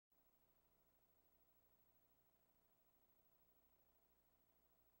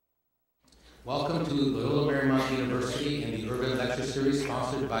Welcome to Loyola Marymount University and the Urban Lecture Series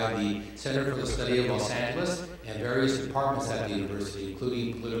sponsored by the Center for the Study of Los Angeles and various departments at the university,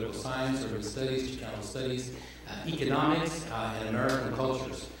 including political science, urban studies, Chicano studies, economics, and American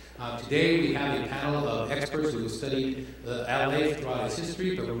cultures. Today we have a panel of experts who have studied LA throughout its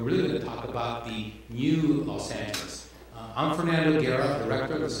history, but we're really going to talk about the new Los Angeles. I'm Fernando, Guerra,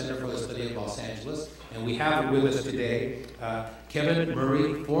 Director of the Center for the Study of Los Angeles, and we have with us today Kevin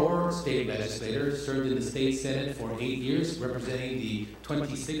Murray, former state legislator, served in the state senate for 8 years, representing the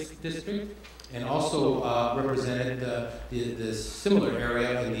 26th district, and also represented the similar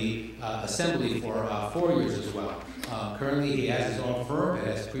area in the assembly for 4 years as well. Currently, he has his own firm and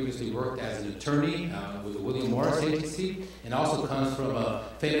has previously worked as an attorney with the William Morris Agency, and also comes from a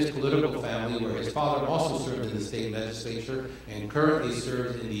famous political family where his father also served in the state legislature and currently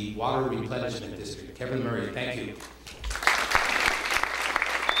serves in the Water Replenishment District. Kevin Murray, thank you.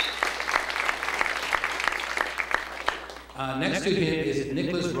 Next to him is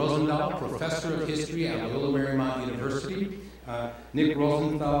Nicolas Rosenthal, professor of history at Loyola Marymount University. Nick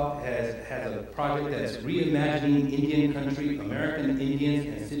Rosenthal has a project that's reimagining Indian country, American Indians,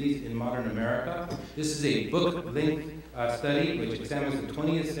 and cities in modern America. This is a book-length study which examines the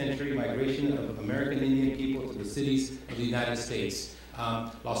 20th century migration of American Indian people to the cities of the United States.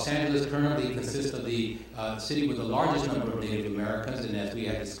 Los Angeles currently consists of the city with the largest number of Native Americans, and as we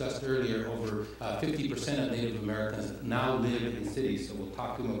had discussed earlier, over 50% of Native Americans now live in cities, so we'll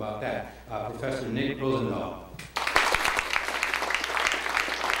talk to him about that. Professor Nick Rosenthal.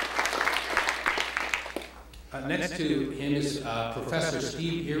 Next to him is Professor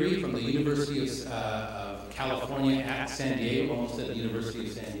Steve Erie from the University of California at San Diego, almost at the University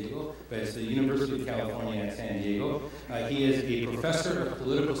of San Diego, but it's the University of California at San Diego. He is a professor of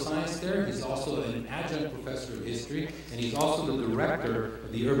political science there. He's also an adjunct professor of history, and he's also the director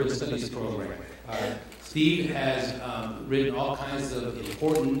of the Urban Studies program. Steve has written all kinds of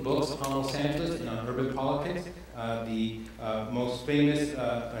important books on Los Angeles and on urban politics. The most famous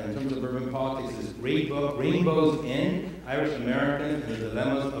in terms of urban politics is Rainbow's End, Irish Americans and the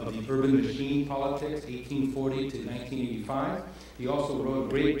Dilemmas of the Urban Machine Politics, 1840 to 1985. He also wrote a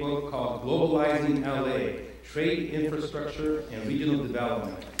great book called Globalizing LA, Trade, Infrastructure, and Regional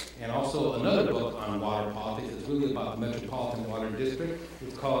Development. And also another book on water politics. It's really about the Metropolitan Water District.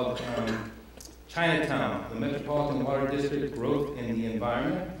 It's called Chinatown, the Metropolitan Water District, Growth and the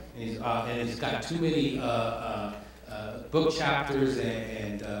Environment. And it's got too many book chapters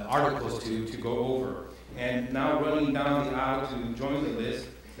and articles to go over. And now running down the aisle to join the list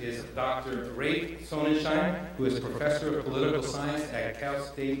is Dr. Raphael Sonenshein, who is professor of political science at Cal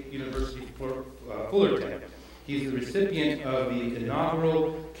State University Fullerton. He's the recipient of the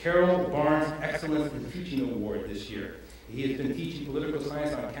inaugural Carol Barnes Excellence in Teaching Award this year. He has been teaching political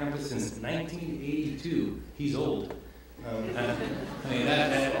science on campus since 1982. He's old. I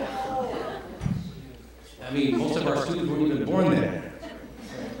mean, most of our students weren't even born then.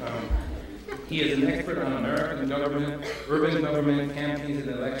 He is an expert on American government, urban government, campaigns and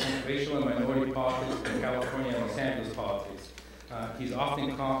elections, racial and minority politics, and California and Los Angeles politics. He's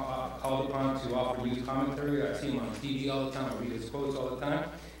often called upon to offer news commentary. I see him on TV all the time. I read his quotes all the time.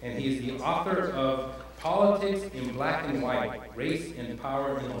 And he is the author of Politics in Black and White, Race and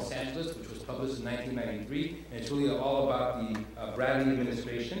Power in Los Angeles, which was published in 1993, and it's really all about the Bradley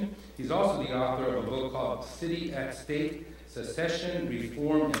administration. He's also the author of a book called City at Stake, Secession,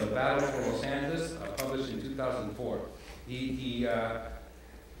 Reform, and the Battle for Los Angeles, published in 2004.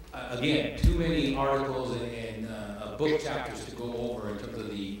 Again, too many articles and book chapters to go over in terms of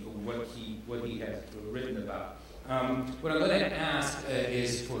what he has written about. What I'm going to ask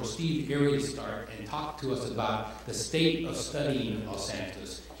is for Steve Erie to start and talk to us about the state of studying Los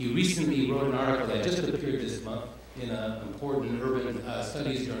Angeles. He recently wrote an article that just appeared this month in an important urban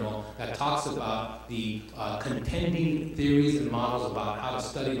studies journal that talks about the contending theories and models about how to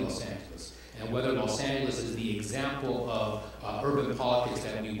study Los Angeles and whether Los Angeles is the example of urban politics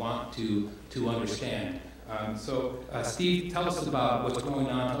that we want to understand. So, Steve, tell us about what's going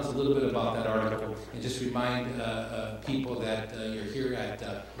on. Tell us a little bit about that article, and just remind people that you're here at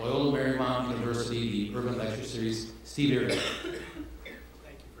Loyola Marymount University, the Urban Lecture Series. Steve Erie. Thank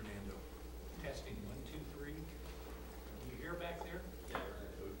you, Fernando. Testing 1, 2, 3. Can you hear back there? Yeah,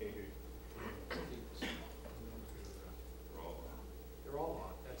 okay. They're all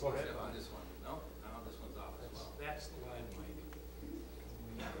on. That's Go ahead on this one. No, this one's off as well. That's the line mic.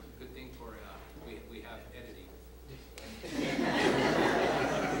 Good thing for we have editing.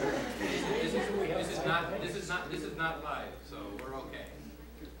 This is not live, so we're okay.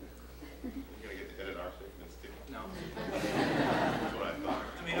 You're gonna get to edit our segments too. No. That's what I thought.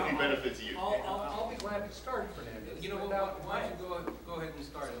 I mean, benefits you. I'll be glad to start, Fernando. You know what, why don't you go ahead and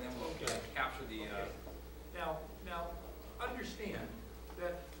start, and then we'll capture the... Now, understand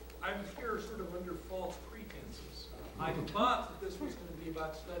that I'm here sort of under false pretenses. I thought that this was going to be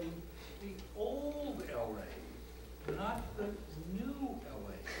about studying the old LA, not the new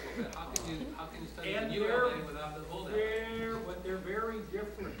LA. But how can you study And the new LA without the old LA? But they're very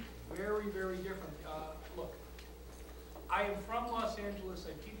different, very, very different. Look, I am from Los Angeles.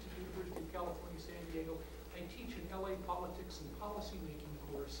 I teach at the University of California, San Diego. I teach an LA politics and policy making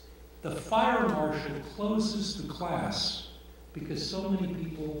course. The fire marshal closes the class because so many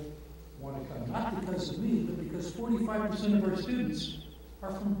people want to come. Not because of me, but because 45% of our students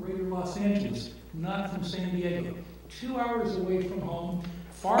are from greater Los Angeles, not from San Diego. 2 hours away from home,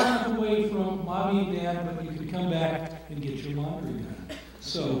 far enough away from mommy and dad, but you can come back and get your laundry done.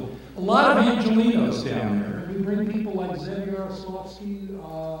 So, a lot of Angelinos down there. We bring people like Zev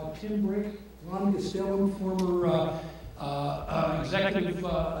Yaroslavsky, Tim Brick, Ron Costello, former executive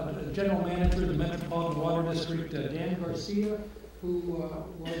general manager of the Metropolitan Water District, Dan Garcia, who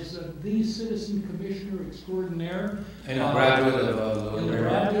was the citizen commissioner extraordinaire. And a graduate of Loyola. In the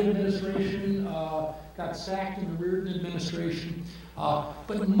Bradley administration, got sacked in the Reardon administration.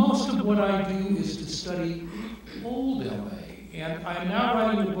 But most of what I do is to study old LA. And I'm now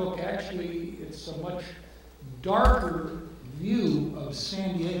writing a book, actually, it's a much darker view of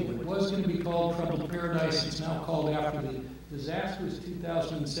San Diego. It was going to be called Troubled Paradise. It's now called after the disastrous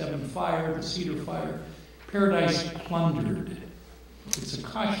 2007 fire, the Cedar Fire, Paradise Plundered. It's a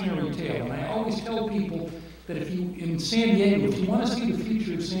cautionary tale. And I always tell people that if you, in San Diego, if you want to see the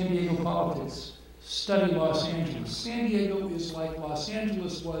future of San Diego politics, study Los Angeles. San Diego is like Los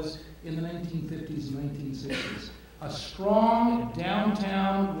Angeles was in the 1950s and 1960s. A strong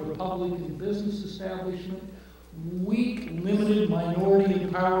downtown Republican business establishment, weak, limited minority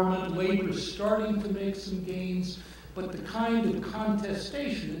empowerment, labor starting to make some gains, but the kind of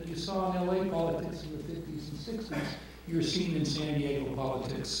contestation that you saw in LA politics in the 50s and 60s, you're seeing in San Diego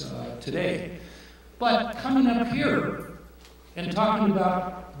politics today. But coming up here and talking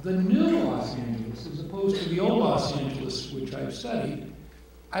about the new Los Angeles as opposed to the old Los Angeles, which I've studied,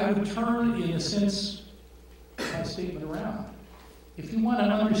 I would turn, in a sense, my statement around. If you want to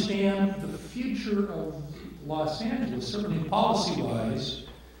understand the future of Los Angeles, certainly policy-wise,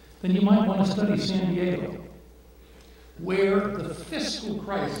 then you might want to study San Diego, where the fiscal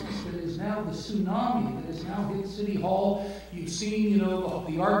crisis that is now the tsunami that has now hit City Hall. You've seen,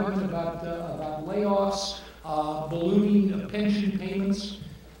 the argument about layoffs, ballooning pension payments.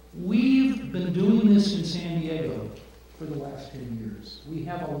 We've been doing this in San Diego for the last 10 years. We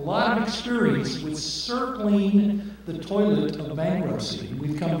have a lot of experience with circling the toilet of bankruptcy.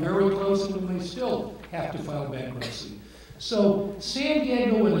 We've come very close, and we may still have to file bankruptcy. So San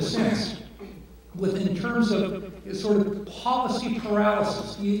Diego, in a sense, in terms of sort of policy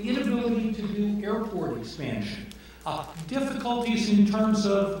paralysis, the inability to do airport expansion, difficulties in terms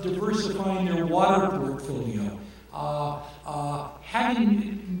of diversifying their water portfolio,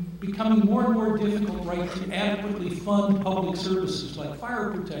 becoming more and more difficult, right, to adequately fund public services like fire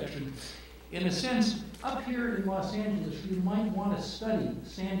protection. In a sense, up here in Los Angeles, you might want to study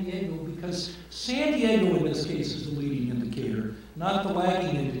San Diego because San Diego, in this case, is the leading indicator, not the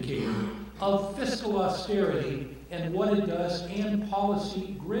lagging indicator, of fiscal austerity and what it does and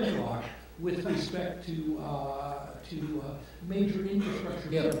policy gridlock with respect to major infrastructure.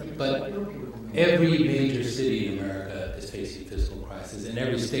 Yeah, but every major city in America is facing fiscal crisis, in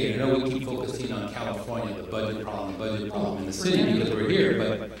every state. I know we keep focusing on California, the budget problem in the city because we're here,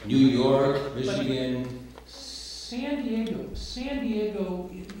 but New York, Michigan. San Diego,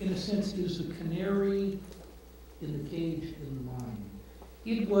 in a sense, is the canary in the cage in the mine.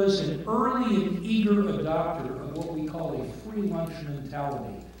 It was an early and eager adopter of what we call a free lunch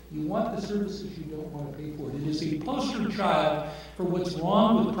mentality. You want the services you don't want to pay for. It is a poster child for what's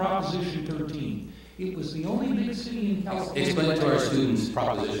wrong with Proposition 13. It was the only big city in California. Explain to our students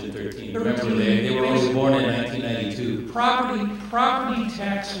Proposition 13. Remember, they were only born in 1992. Property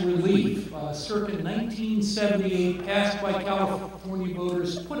tax relief, circa 1978, passed by California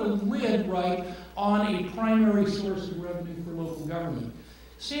voters, put a lid right on a primary source of revenue for local government.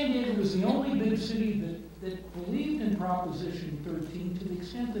 San Diego was the only big city that believed in Proposition 13 to the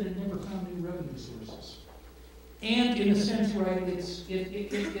extent that it never found new revenue sources. And in a sense, right, it is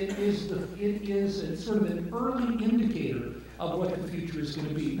sort of an early indicator of what the future is going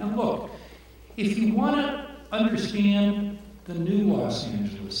to be. Now look, if you want to understand the new Los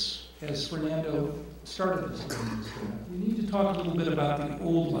Angeles, as Fernando started this program, we need to talk a little bit about the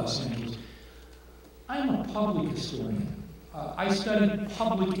old Los Angeles. I'm a public historian. I studied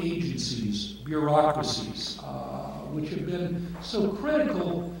public agencies, bureaucracies, which have been so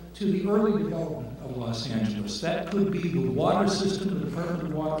critical to the early development of Los Angeles. That could be the water system, the Department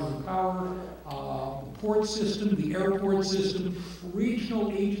of Water and Power, the port system, the airport system,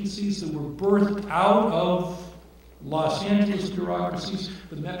 regional agencies that were birthed out of Los Angeles bureaucracies,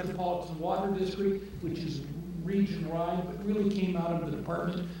 the Metropolitan Water District, which is region-wide, but really came out of the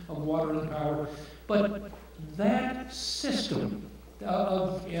Department of Water and Power. But that system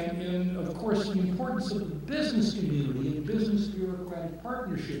and of course the importance of the business community and business bureaucratic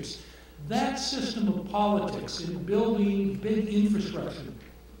partnerships, that system of politics in building big infrastructure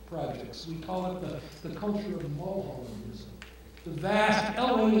projects, we call it the culture of Mulhollandism. The vast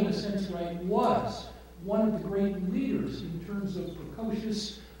LA, in a sense, right, was one of the great leaders in terms of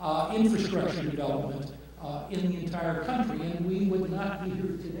precocious infrastructure development in the entire country, and we would not be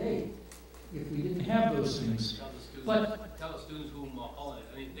here today if we didn't have those things. Tell the students who Mulholland,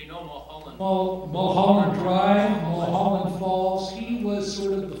 I mean, they know Mulholland. Mulholland Drive, Mulholland Falls, he was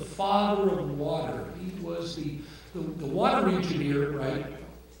sort of the father of water. He was the water engineer, right,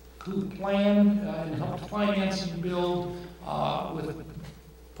 who planned and helped finance and build with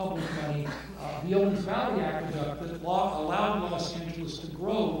public money the Owens Valley Aqueduct that allowed Los Angeles to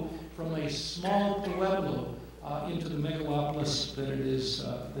grow from a small pueblo into the megalopolis that it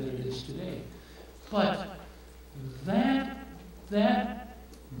is today. But that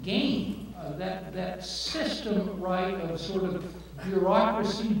game, that system, right, of sort of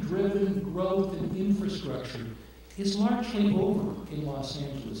bureaucracy-driven growth and infrastructure is largely over in Los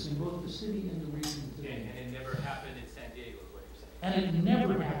Angeles, in both the city and the region today. And it never happened in San Diego, is what you're saying. And it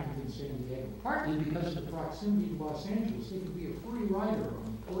never happened in San Diego, partly because of the proximity to Los Angeles. It could be a free rider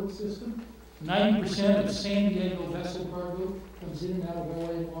on the port system. 90% of San Diego vessel cargo comes in and out of LA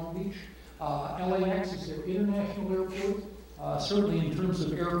and Long Beach. LAX is their international airport, certainly in terms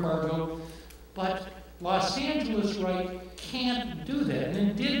of air cargo. But Los Angeles, right, can't do that. And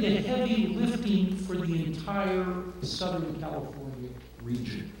it did the heavy lifting for the entire Southern California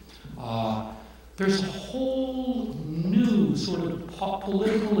region. There's a whole new sort of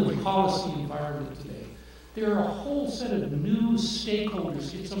political and policy environment today. There are a whole set of new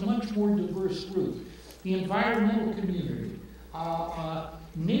stakeholders. It's a much more diverse group. The environmental community,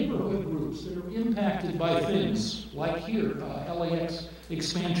 neighborhood groups that are impacted by things like here, LAX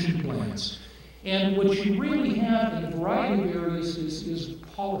expansion plans. And what you really have in a variety of areas is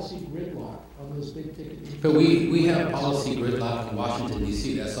policy gridlock on those big ticket. But we have policy gridlock in Washington,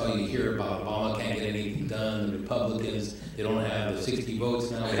 D.C. That's all you hear about. Obama can't get anything done. The Republicans, they don't have the 60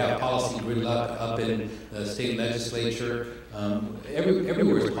 votes now. We have policy gridlock up in the state legislature.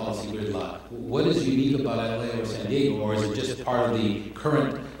 Everywhere is policy gridlock. What is unique about LA or San Diego, or is it just part of the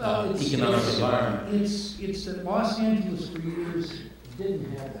current economic environment? It's that Los Angeles for years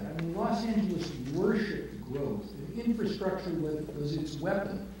didn't have that. I mean, Los Angeles worshipped growth. And infrastructure was its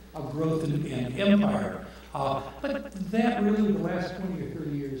weapon of growth and empire. But that really, the last 20 or 30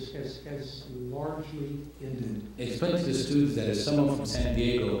 years, has largely ended. Explain to the students that if someone from San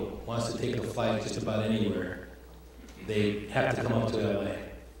Diego wants to take a flight just about anywhere, they have to come up to LA.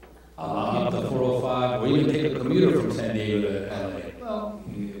 Up the 405, or even take a commuter from San Diego to LA. Well,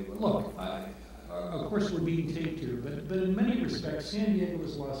 look, of course we're being taped here, but in many respects, San Diego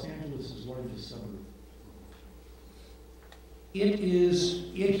is Los Angeles' largest suburb. It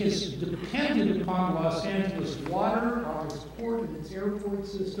has depended upon Los Angeles water, on its port and its airport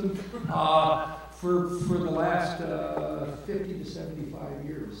system for the last 50 to 75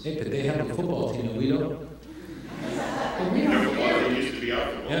 years. Hey, but they have a football team and we don't. But we don't. Water used to be our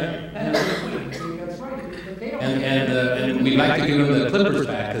football. Yeah. That's right. But they don't. And we'd like to give them the Clippers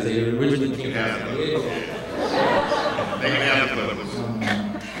back because they originally came from San Diego. They can have the Clippers.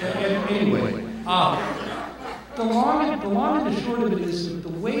 Anyway, the long and the short of it is that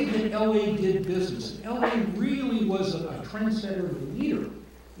the way that LA did business, LA really was a trendsetter and a leader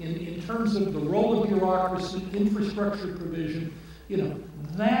in terms of the role of bureaucracy, infrastructure provision. You know,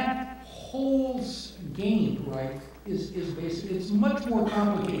 that whole game, right, is basic. It's much more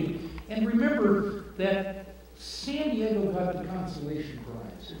complicated. And remember that San Diego got the Constellation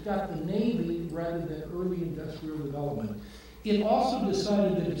Prize. It got the Navy rather than early industrial development. It also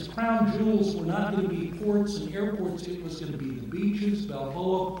decided that its crown jewels were not going to be ports and airports. It was going to be the beaches,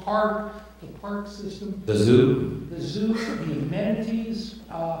 Balboa Park, the park system. The zoo. The zoo, the amenities.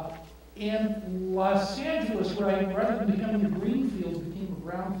 And Los Angeles, right, rather than becoming a green field, became a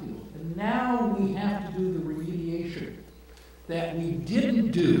brown field. And now we have to do the remediation that we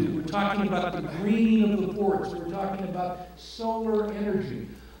didn't do. We're talking about the greening of the ports. We're talking about solar energy.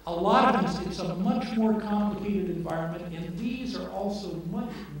 A lot of times it's a much more complicated environment, and these are also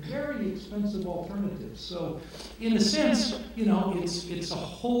very expensive alternatives. So, in a sense, you know, it's a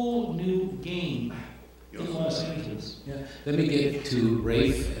whole new game in Los Angeles. Yeah. Let me get to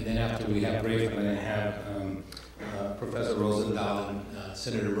Rafe, and then after we have Rafe, I'm going to have Professor Rosenthal and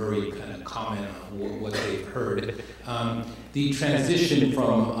Senator Murray kind of comment on what they've heard. The transition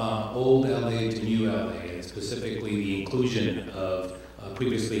from old LA to new LA, and specifically the inclusion of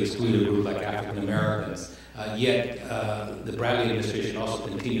previously excluded groups like African Americans. Yet the Bradley administration also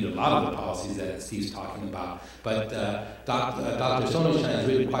continued a lot of the policies that Steve's talking about. But Dr. Sonenshein has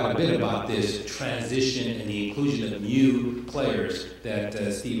written quite a bit about this transition and the inclusion of new players that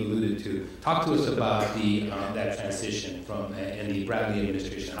Steve alluded to. Talk to us about that transition from and the Bradley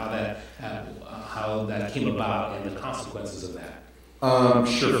administration, how that came about and the consequences of that.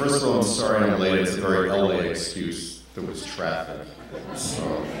 Sure. First of all, I'm sorry I'm late. It's a very LA excuse. There was traffic. So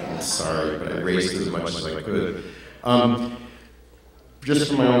I'm sorry, but I raced as much as I could. Just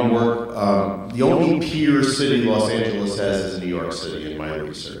from my own work, the only peer city Los Angeles has is New York City in my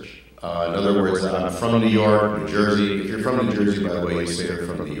research. In other words, I'm from New York, New Jersey. If you're from New Jersey, by the way, you say you're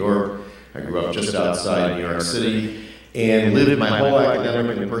from New York. I grew up just outside New York City and lived my whole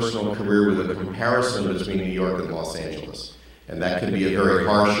academic and personal career with a comparison between New York and Los Angeles. And that can be a very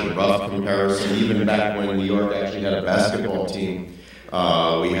harsh and rough comparison. Even back when New York actually had a basketball team,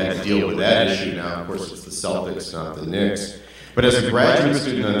 we had to deal with that issue. Now, of course, it's the Celtics, not the Knicks. But as a graduate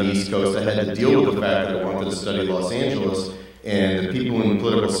student on the East Coast, I had to deal with the fact that I wanted to study Los Angeles, and the people in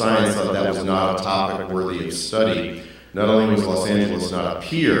political science thought that was not a topic worthy of study. Not only was Los Angeles not a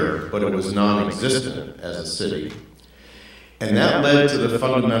peer, but it was non-existent as a city. And that led to the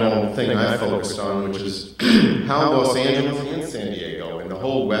fundamental thing I focused on, which is how Los Angeles and San Diego and the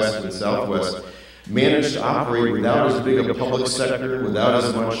whole West and Southwest managed to operate without as big a public sector, without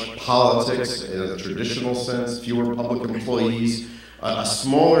as much politics in a traditional sense, fewer public employees, a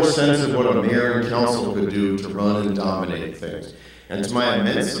smaller sense of what a mayor and council could do to run and dominate things. And to my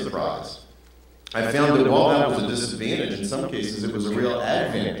immense surprise, I found that while that was a disadvantage, in some cases it was a real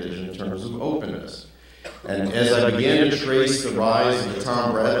advantage in terms of openness. And as I began to trace the rise of the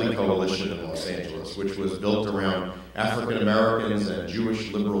Tom Bradley Coalition in Los Angeles, which was built around African Americans and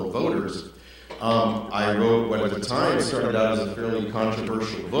Jewish liberal voters, I wrote what at the time started out as a fairly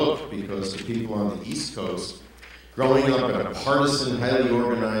controversial book because to people on the East Coast, growing up in a partisan, highly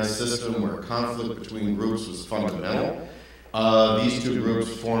organized system where conflict between groups was fundamental, these two groups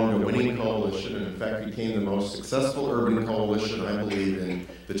formed a winning coalition and in fact became the most successful urban coalition, I believe, in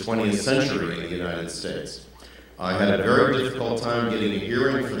the 20th century in the United States. I had a very difficult time getting a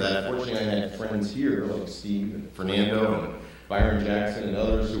hearing for that. Fortunately, I had friends here like Steve and Fernando and Byron Jackson and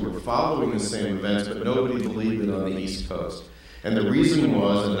others who were following the same events, but nobody believed it on the East Coast. And the reason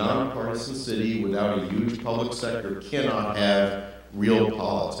was a nonpartisan city without a huge public sector cannot have real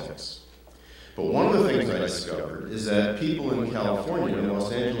politics. But one of the things I discovered is that people in California, and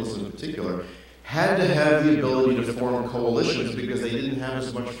Los Angeles in particular, had to have the ability to form coalitions because they didn't have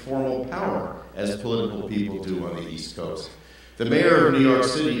as much formal power as political people do on the East Coast. The mayor of New York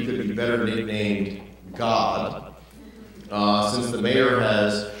City could be better nicknamed God, since the mayor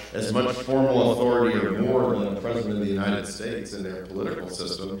has as much formal authority or more than the President of the United States in their political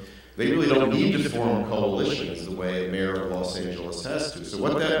system. They really don't need to form coalitions the way a mayor of Los Angeles has to. So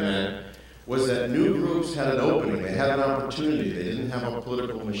what that meant was that new groups had an opening, they had an opportunity, they didn't have a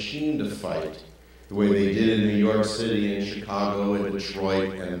political machine to fight the way they did in New York City and Chicago and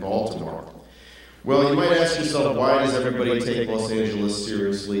Detroit and Baltimore. Well, you might ask yourself, why does everybody take Los Angeles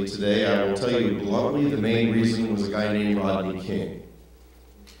seriously today? I will tell you bluntly, the main reason was a guy named Rodney King.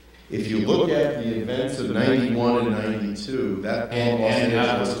 If you look at the events of 91 and 92, that Los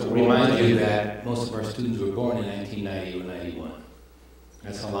Angeles to remind you that most of our students were born in 1990 or 91.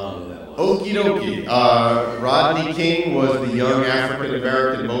 That's how long ago that was. Okie dokie. Rodney King was the young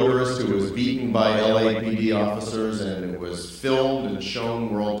African-American motorist who was beaten by LAPD officers, and it was filmed and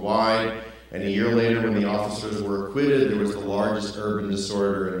shown worldwide. And a year later, when the officers were acquitted, there was the largest urban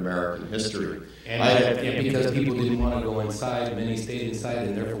disorder in American history. And because people didn't want to go inside, many stayed inside,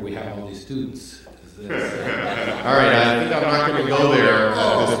 and therefore we have all these students. All right, I think I'm not going to go there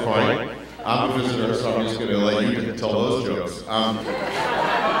at this point. I'm a visitor, so I'm just going to let you tell those jokes.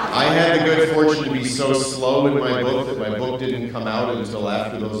 I had the good fortune to be so slow in my book that my book didn't come out until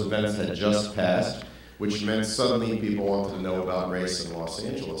after those events had just passed, which meant suddenly people wanted to know about race in Los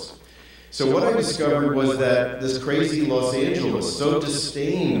Angeles. So what I discovered was that this crazy Los Angeles, so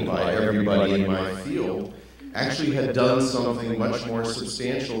disdained by everybody in my field, actually had done something much more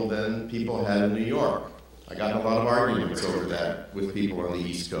substantial than people had in New York. I got in a lot of arguments over that with people on the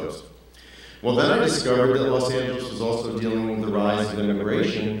East Coast. Well, then I discovered that Los Angeles was also dealing with the rise of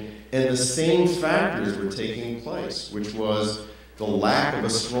immigration, and the same factors were taking place, which was the lack of a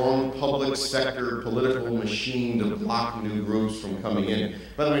strong public sector political machine to block new groups from coming in.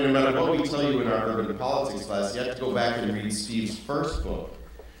 By the way, no matter what we tell you in our urban politics class, you have to go back and read Steve's first book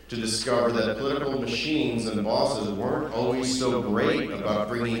to discover that political machines and bosses weren't always so great about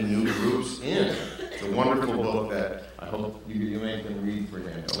bringing new groups in. It's a wonderful book that I hope you make them read,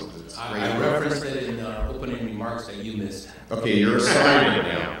 Fernando. It's great. I referenced it in our opening remarks that you missed. Okay, you're assigned it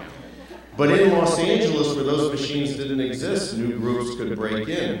now. But in Los Angeles, where those machines didn't exist, new groups could break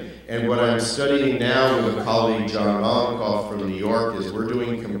in. And what I'm studying now with a colleague, John Mollenkoff from New York, is we're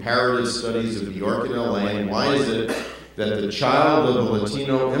doing comparative studies of New York and LA, and why is it that the child of a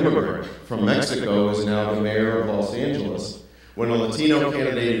Latino immigrant from Mexico is now the mayor of Los Angeles, when a Latino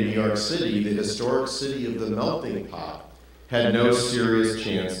candidate in New York City, the historic city of the melting pot, had no serious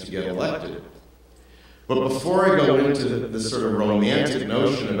chance to get elected. But before I go into this sort of romantic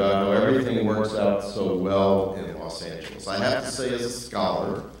notion about how everything works out so well in Los Angeles, I have to say as a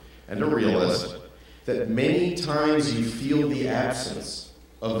scholar and a realist that many times you feel the absence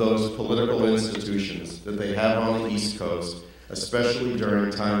of those political institutions that they have on the East Coast, especially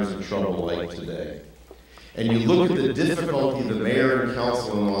during times of trouble like today. And you look at the difficulty the mayor and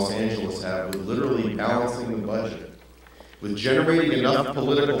council in Los Angeles have with literally balancing the budget, with generating enough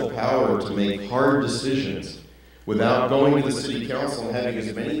political power to make hard decisions without going to the city council and having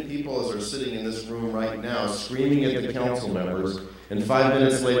as many people as are sitting in this room right now screaming at the council members, and 5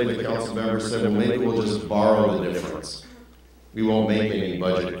 minutes later the council members said, well, maybe we'll just borrow the difference. We won't make any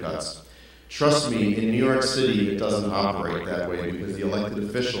budget cuts. Trust me, in New York City it doesn't operate that way because the elected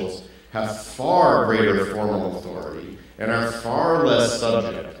officials have far greater formal authority and are far less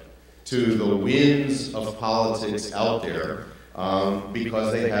subject to the winds of politics out there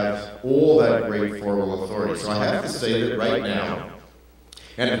because they have all that great formal authority. So I have to say that right now,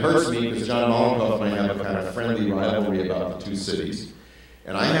 and it hurts me because John Mollenkoff and I have a kind of friendly rivalry about the two cities,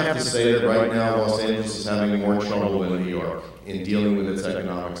 and I have to say that right now Los Angeles is having more trouble than New York in dealing with its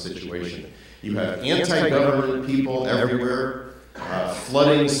economic situation. You have anti-government people everywhere,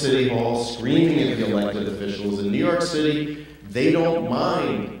 flooding city halls, screaming at the elected officials. In New York City, they don't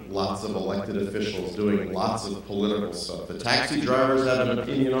mind lots of elected officials doing lots of political stuff. The taxi drivers have an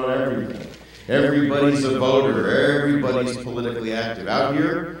opinion on everything. Everybody's a voter. Everybody's politically active. Out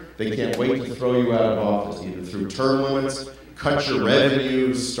here, they can't wait to throw you out of office, either through term limits, cut your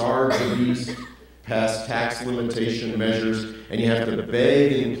revenue, starve the beast, pass tax limitation measures, and you have to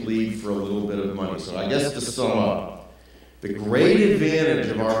beg and plead for a little bit of money. So I guess to sum up, the great advantage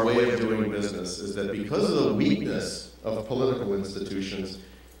of our way of doing business is that because of the weakness of political institutions,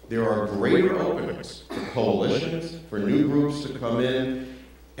 there are greater openings for coalitions, for new groups to come in,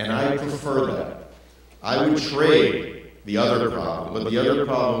 and I prefer that. I would trade the other problem, but the other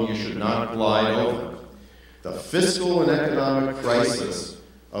problem you should not glide over. The fiscal and economic crisis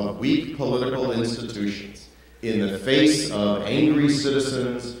of weak political institutions in the face of angry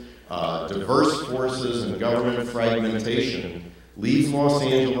citizens, diverse forces, and government fragmentation leaves Los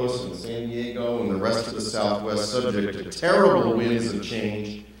Angeles and San Diego and the rest of the Southwest subject to terrible winds of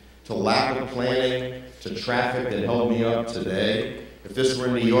change, to lack of planning, to traffic that held me up today. If this were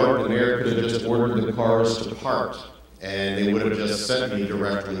in New York, the mayor could have just ordered the cars to park, and they would have just sent me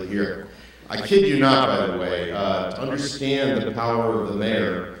directly here. I kid you not, by the way, to understand the power of the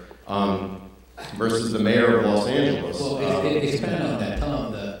mayor versus the mayor of Los Angeles. Well, expand on that.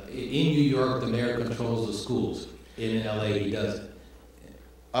 Tell them in New York, the mayor controls the schools. In LA, he doesn't.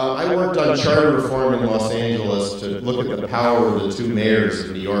 I worked on charter reform in Los Angeles to look at the power of the two mayors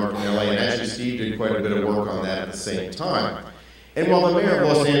of New York and LA, and actually Steve did quite a bit of work on that at the same time. And while the mayor of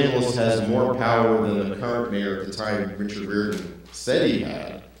Los Angeles has more power than the current mayor at the time, Richard Riordan, said he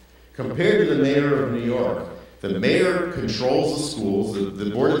had, compared to the mayor of New York, the mayor controls the schools. The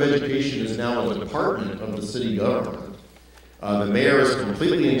Board of Education is now a department of the city government. The mayor is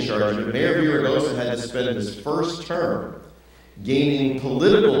completely in charge of it. Mayor Villaraigosa had to spend his first term gaining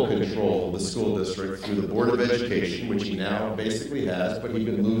political control of the school district through the Board of Education, which he now basically has, but he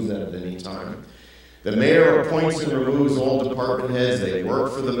can lose that at any time. The mayor appoints and removes all department heads. They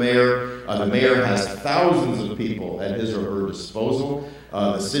work for the mayor. The mayor has thousands of people at his or her disposal.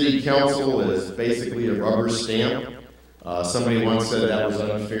 The city council is basically a rubber stamp. Somebody once said that was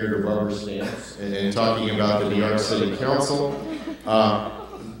unfair to rubber stamps in talking about the New York City Council.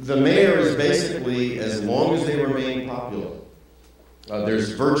 The mayor is basically, as long as they remain popular,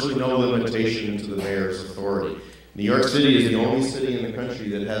 there's virtually no limitation to the mayor's authority. New York City is the only city in the country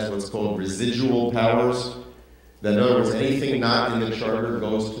that has what's called residual powers. That in other words, anything not in the charter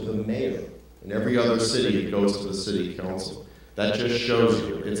goes to the mayor. In every other city, it goes to the city council. That just shows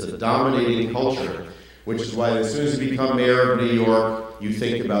you it's a dominating culture, which is why as soon as you become mayor of New York, you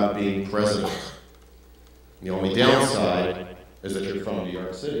think about being president. The only downside is that you're from New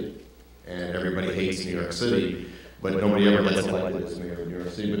York City, and everybody hates New York City, but nobody ever gets elected as mayor of New York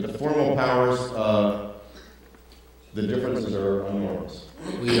City. But the formal powers, the differences are enormous.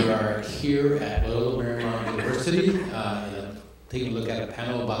 We are here at Loyola Marymount University, taking a look at a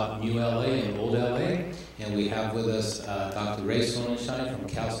panel about New LA and Old LA. And we have with us Dr. Ray Sonenshein from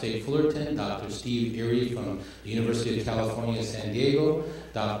Cal State Fullerton, Dr. Steve Erie from the University of California, San Diego,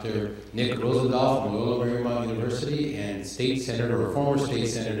 Dr. Nick Rosenthal from Loyola Marymount University, and State Senator, or former State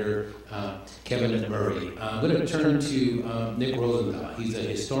Senator, Kevin Murray. I'm going to turn to Nick Rosenthal. He's a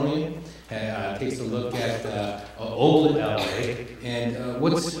historian, takes a look at old LA. And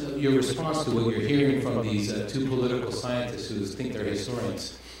what's your response to what you're hearing from these two political scientists who think they're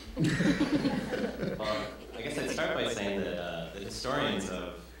historians? Well, I guess I'd start by saying that the historians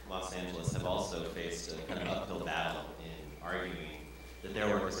of Los Angeles have also faced a kind of uphill battle in arguing that their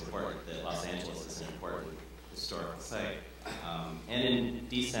work is important, that Los Angeles is an important historical site, and in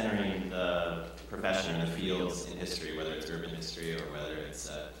decentering the profession and the fields in history, whether it's urban history or whether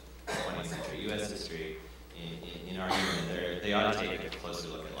it's 20th century U.S. history, in arguing that they ought to take a closer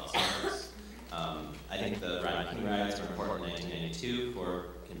look at Los Angeles. I think the King riots were important in 1992 for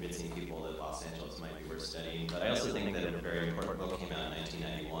convincing people that Los Angeles might be worth studying, but I also think that a very important book came out in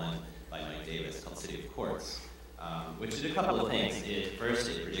 1991 by Mike Davis called City of Courts, which did a couple of things. First,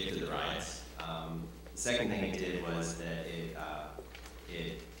 it predicted the riots. The second thing it did was that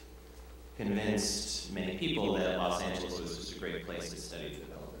it convinced many people that Los Angeles was just a great place to study the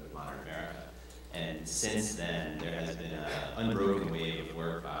development of modern America. And since then, there has been an unbroken wave of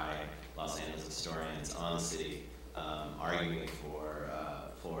work by Los Angeles historians on the city, arguing for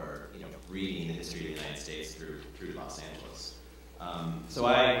reading the history of the United States through Los Angeles. So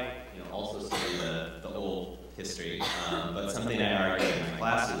I also study the old history, but something I argue in my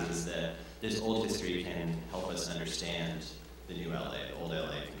classes is that this old history can help us understand the new LA. The old LA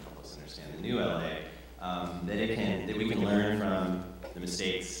can help us understand the new LA. That we can learn from the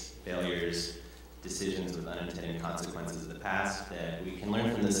mistakes, failures, decisions with unintended consequences of the past, that we can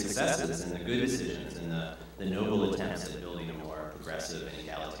learn from the successes and the good decisions and the noble attempts at building a more progressive and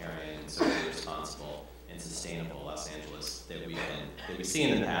egalitarian and socially responsible and sustainable Los Angeles that we see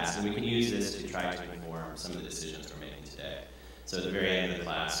in the past, and we can use this to try to inform some of the decisions we're making today. So at the very end of the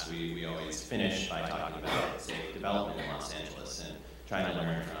class, we always finish by talking about, say, development in Los Angeles and trying to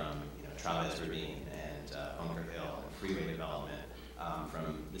learn from Chavez Ravine and Bunker Hill and freeway development,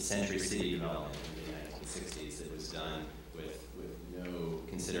 from the Century City development in the 1960s that was done with no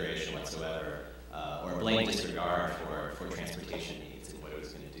consideration whatsoever or a blatant disregard for transportation needs and what it was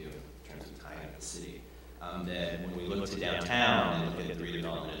going to do in terms of tying up the city. That when we look to downtown and look at the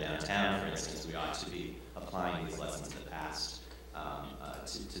redevelopment of downtown, for instance, we ought to be applying these lessons of the past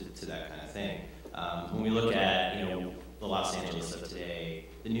to that kind of thing. When we look at the Los Angeles of today,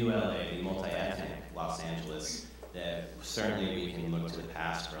 the new LA, the multi-ethnic Los Angeles, that certainly we can look to the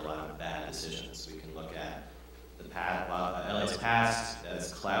past for a lot of bad decisions. We can look at the past, LA's past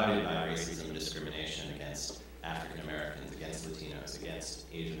as clouded by racism and discrimination against African Americans, against Latinos, against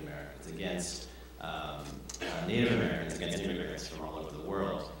Asian Americans, against Native Americans, against immigrants from all over the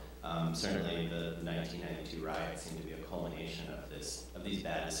world. Certainly the 1992 riots seem to be a culmination of these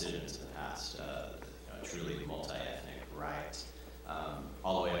bad decisions in the past, truly multi-ethnic riot.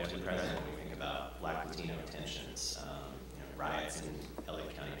 All the way up to the present when we think about Black Latino tensions, riots in LA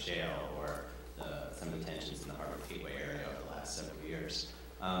County Jail, or some of the tensions in the Harvard Gateway area over the last several years.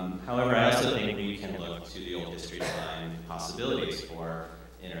 However, I also think we can look to the old history to find possibilities for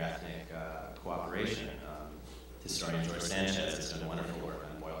interethnic cooperation. Historian George Sanchez has done wonderful work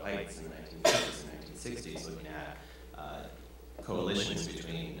on Boyle Heights in the 1950s and 1960s, looking at coalitions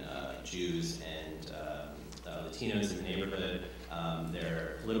between Jews and Latinos in the neighborhood,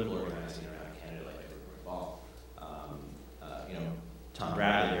 their political organizing around a candidate like Roy Ball. Tom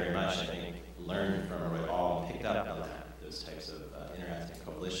Bradley very much, I think, learned from Roy Ball and picked up on those types of interethnic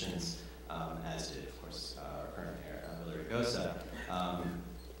coalitions, as did, of course, our current mayor, Valerio Gosa.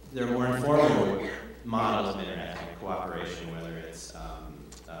 There are more informal models of interethnic cooperation, whether it's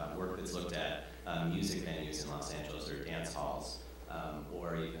work that's looked at music venues in Los Angeles or dance halls,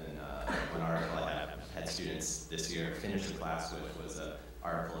 or even one article I had students this year finish the class with was a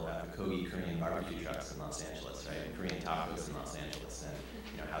article about the Kogi Korean barbecue trucks in Los Angeles, right? And Korean tacos in Los Angeles,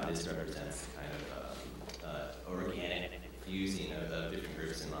 and how this represents the kind of organic fusing of different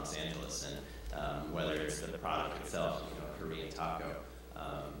groups in Los Angeles, and whether it's the product itself, a Korean taco,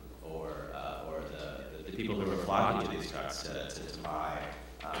 or the people who are flocking to these trucks to buy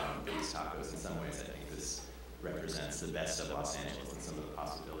these tacos. In some ways, I think this represents the best of Los Angeles and some of the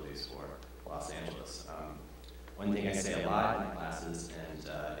possibilities for Los Angeles. One thing I say a lot in my classes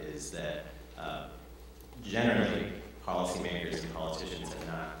is that generally policymakers and politicians have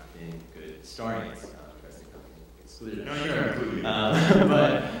not been good historians. Excluded. No, you're included.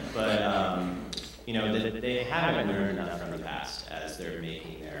 But they haven't learned enough from the past as they're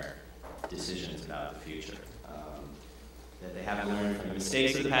making their decisions about the future. That they haven't learned from the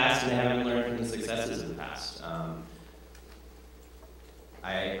mistakes of the past, and they haven't learned from the successes of the past.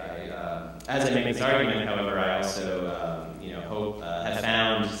 As I make this argument, however, I also, hope have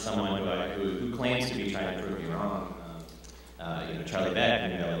found someone who claims to be trying to prove me wrong. Charlie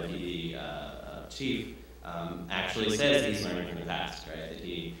Beck, the LAPD chief, actually says he's learning from the past, right? That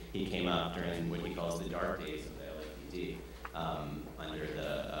he came up during what he calls the dark days of the LAPD, under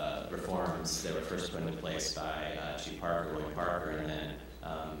the reforms that were first put into place by Chief Parker, William Parker, and then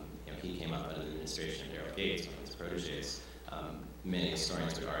he came up under the administration of Daryl Gates, one of his proteges. Many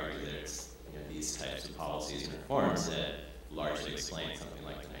historians would argue that it's these types of policies and reforms that largely explain something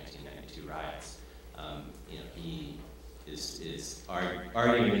like the 1992 riots. He is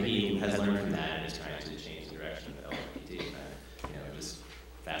arguing that he has learned from that and is trying to change the direction of the LAPD. And it was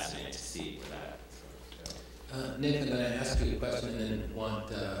fascinating to see that. Nick, I'm going to ask you a question and then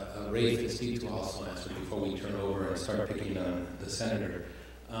want Rafe and Steve to also answer before we turn over and start picking on the senator.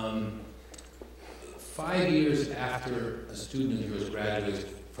 5 years after a student of yours graduates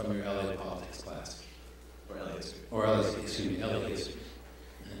from your LA politics class, or LA history,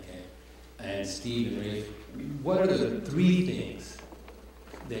 okay, and Steve and Rafe, what are the 3 things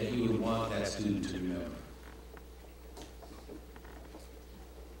that you would want that student to remember?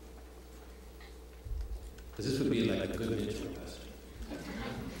 Because this would be like a good midterm question.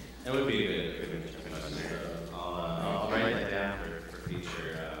 It would be a good midterm question. I'll write that down for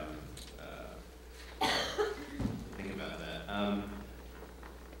future. Think about that.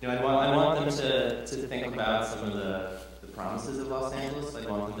 I want them to think about some of the promises of Los Angeles. I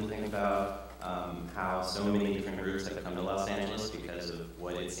want them to think about how so many different groups have come to Los Angeles because of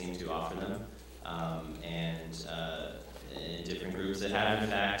what it seemed to offer them, and different groups that have in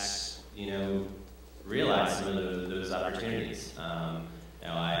fact, realized some of those opportunities.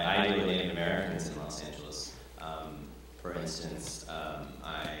 I deal with Native Americans in Los Angeles. For instance,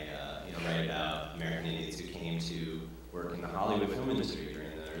 I write about American Indians who came to work in the Hollywood film industry during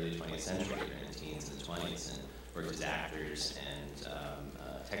the early 20th century, during the teens and the 20s, and worked as actors and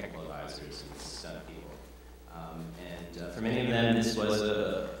technical advisors and stunt people. And for many of them, this was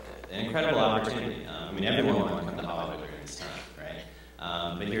an incredible opportunity. Everyone wanted to come to Hollywood during this time, right?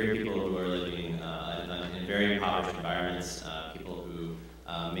 But here are people who are living in very impoverished environments, people who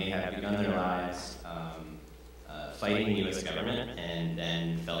may have begun their lives fighting the U.S. government and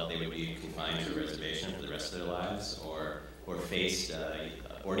then felt they would be confined to a reservation for the rest of their lives, or faced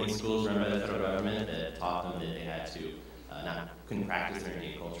boarding schools run by the federal government that taught them that they had to couldn't practice their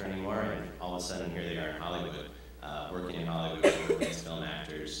Indian culture anymore, and all of a sudden here they are in Hollywood, working in Hollywood, working as film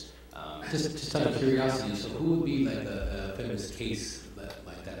actors. Just out of curiosity, so who would be like a famous case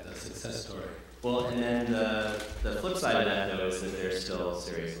like that, a success story? Well, and then the flip side of that, though, is that there's still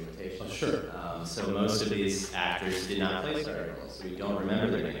serious limitations. Oh, sure. So most of these actors did not play starter roles, so we don't remember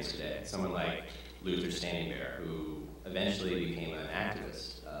their names today. Someone like Luther Standing Bear, who eventually became an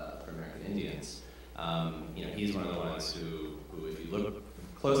activist for American Indians. He's one of the ones who if you look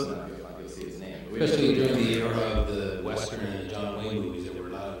close enough, you'll see his name. Especially during the era of the Western and the John Wayne movies, there were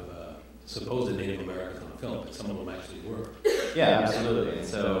a lot of supposed Native Americans on film, but some of them actually were. Yeah, absolutely. And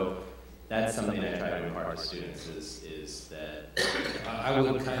so that's something I try to impart to students is that I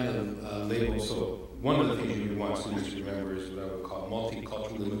would kind of label, so one of the things you would want students to remember is what I would call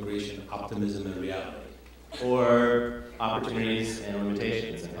multicultural immigration, optimism, and reality. Or opportunities and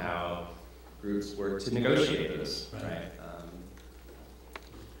limitations, and how groups work to negotiate those, right?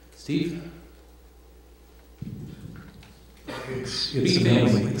 Steve? It's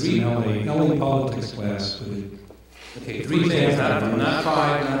an LA politics class. Okay, 3 things, not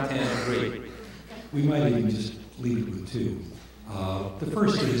 5, not 10, 3. We might even just leave it with 2. The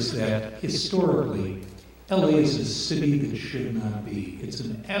first is that historically, LA is a city that should not be. It's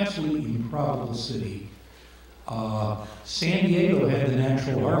an absolutely improbable city. San Diego had the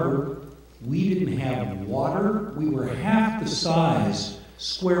natural harbor. We didn't have water. We were half the size.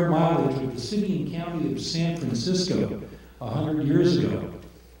 square mileage of the city and county of San Francisco 100 years ago,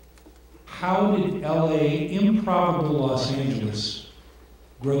 how did LA, improbable Los Angeles,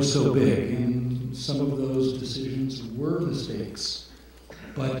 grow so big? And some of those decisions were mistakes.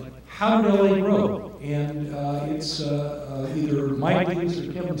 But how did LA grow? And it's either Mike Lees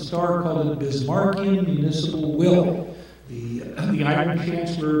or Kevin Starr called it Bismarckian municipal will. The Iron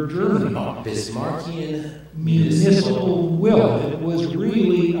Chancellor of Germany. Bismarckian Municipal will. It was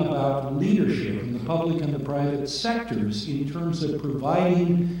really about leadership in the public and the private sectors in terms of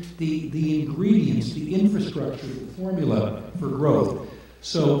providing the ingredients, the infrastructure, the formula for growth.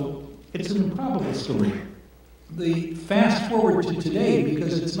 So it's an improbable story. The fast forward to today,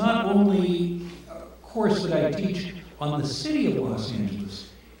 because it's not only a course that I teach on the city of Los Angeles,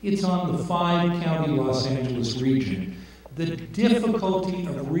 it's on the 5-county Los Angeles region. The difficulty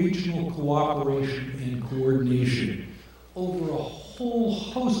of regional cooperation and coordination over a whole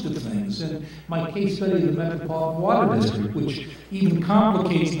host of things. And my case study of the Metropolitan Water District, which even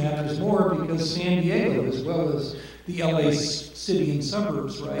complicates matters more because San Diego, as well as the LA city and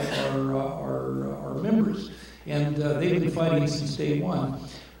suburbs, right, are members. And they've been fighting since day one.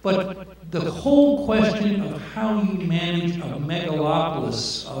 But the whole question of how you manage a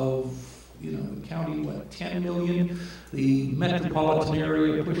megalopolis of, the county, 10 million, the metropolitan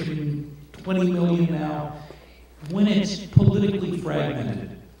area pushing 20 million now, when it's politically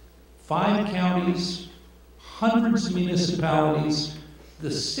fragmented. 5 counties, hundreds of municipalities.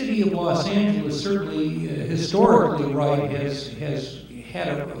 The city of Los Angeles, certainly historically, right, has had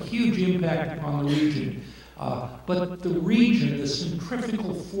a huge impact upon the region. But the region, the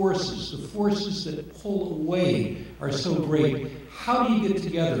centrifugal forces, the forces that pull away are so great. How do you get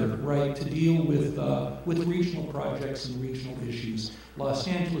together, right, to deal with regional projects and regional issues? Los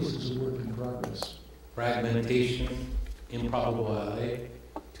Angeles is a work in progress. Fragmentation, improbable LA,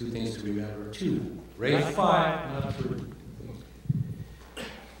 2 things to remember. 2. Right? Not 5, not 3.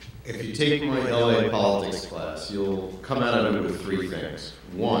 If you take my LA politics class, you'll come out of it with 3 things.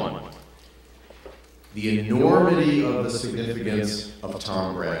 1, the enormity of the significance of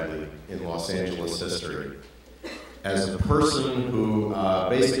Tom Bradley in Los Angeles history as a person who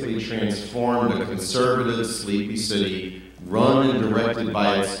basically transformed a conservative, sleepy city run and directed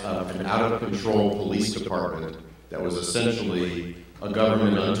by an out-of-control police department that was essentially a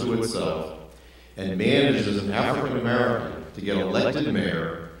government unto itself, and managed as an African-American to get elected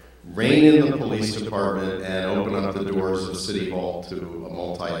mayor, rein in the police department, and open up the doors of City Hall to a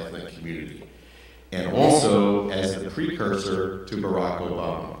multi-ethnic community. And also as the precursor to Barack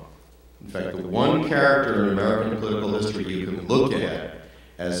Obama. In fact, the one character in American political history you can look at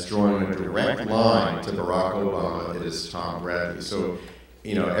as drawing a direct line to Barack Obama is Tom Bradley. So,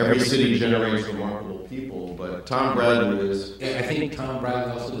 every city generates remarkable people, but Tom Bradley is... I think Tom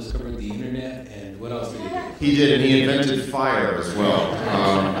Bradley also discovered the internet, and what else did he do? He did, and he invented fire as well.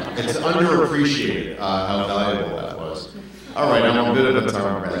 It's underappreciated how valuable that was. All right, I'm a bit of a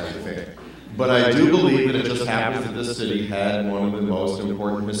Tom Bradley fan. But I do believe that it just happens that this city had one of the most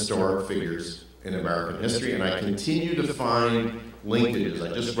important historic figures in American history, and I continue to find linkages.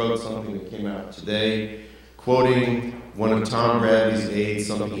 I just wrote something that came out today, quoting one of Tom Bradley's aides,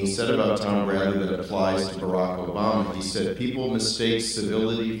 something he said about Tom Bradley that applies to Barack Obama. He said, "People mistake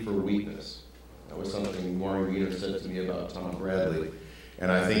civility for weakness." That was something Maureen Wiener said to me about Tom Bradley. And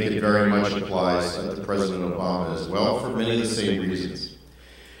I think it very much applies to President Obama as well, for many of the same reasons.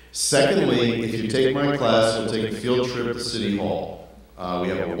 Secondly, if you take my class, we'll take a field trip to City Hall. We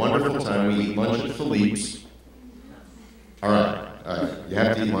have a wonderful time. We eat lunch at Philippe's. All right. You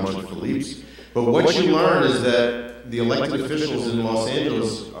have to eat lunch at Philippe's. But what you learn is that the elected officials in Los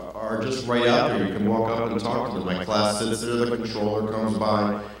Angeles are just right out there. You can walk up and talk to them. My class sits there, the controller comes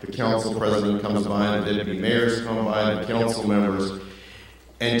by, the council president comes by, the deputy mayors come by, the council members.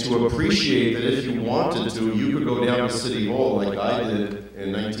 And to appreciate that if you wanted to, you could go down to City Hall like I did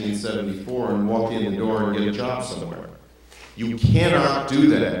in 1974 and walk in the door and get a job somewhere. You cannot do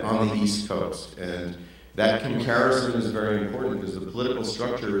that on the East Coast. And that comparison is very important because the political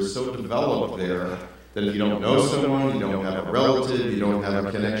structure is so developed there that if you don't know someone, you don't have a relative, you don't have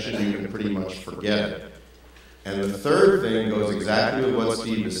a connection, you can pretty much forget it. And the third thing goes exactly with what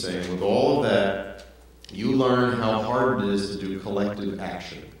Steve is saying. With all of that, you learn how hard it is to do collective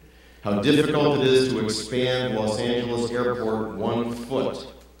action, how difficult it is to expand Los Angeles Airport 1 foot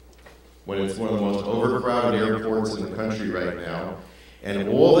when it's one of the most overcrowded airports in the country right now, and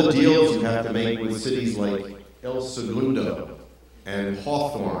all the deals you have to make with cities like El Segundo and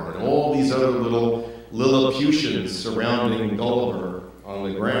Hawthorne and all these other little Lilliputians surrounding Gulliver on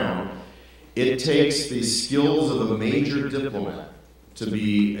the ground. It takes the skills of a major diplomat, to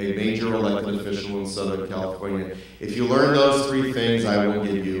be a major elected official in Southern California. If you learn those three things, I will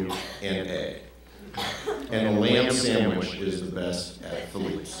give you an A. And a lamb sandwich is the best at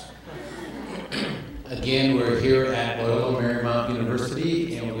Philippe's. Again, we're here at Loyola Marymount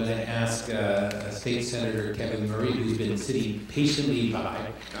University, and we're going to ask State Senator Kevin Murray, who's been sitting patiently by.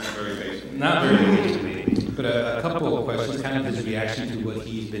 Not very patient. Not very patiently, but a couple of questions, kind of his reaction to what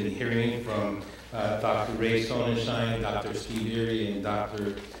he's been hearing from Dr. Ray Sonenshein, Dr. Steve Erie, and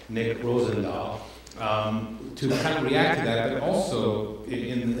Dr. Nick Rosenthal, to kind of react to that, but also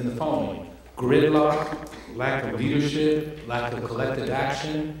in the following: gridlock, lack of leadership, lack of collective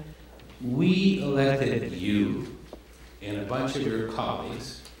action. We elected you and a bunch of your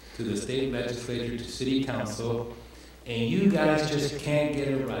colleagues to the state legislature, to city council, and you guys just can't get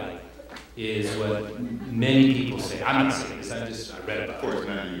it right, is what many people say. I'm not saying this, I read about it. Of course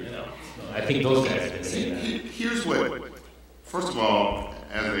not you. I think those guys have been saying that. Here's what, first of all,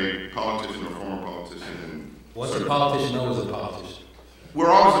 as a politician or former politician, and Once a politician, always a politician. we're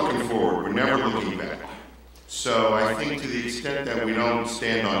always looking forward, we're never looking back. So I think to the extent that we don't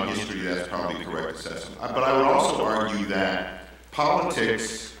stand on history, that's probably a correct assessment. But I would also argue that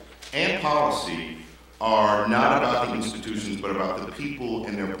politics and policy are not about the institutions, but about the people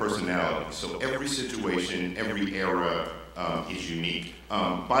and their personalities. So every situation, every era is unique.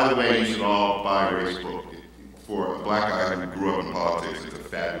 By the way, you should all buy Ray's book. For a black guy who grew up in politics, it's a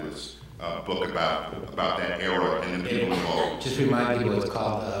fabulous book about that era and the people involved. Just remind people, it's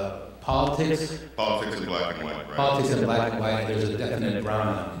called Politics. Politics in black and white, right? Politics in black and white. There's a definite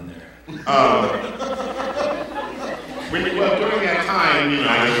brown in there. Well, during that time, you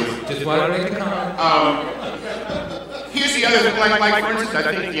know, Just want to make a comment. here's the other thing, like for instance,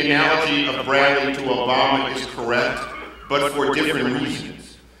 I think the analogy of Bradley to Obama is correct, but for different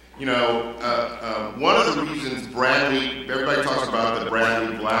reasons. You know, one of the reasons Bradley, everybody talks about the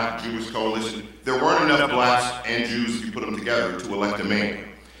Bradley Black Jewish Coalition, there weren't enough blacks and Jews, if you put them together, to elect a mayor.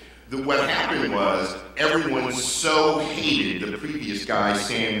 What happened was everyone so hated the previous guy,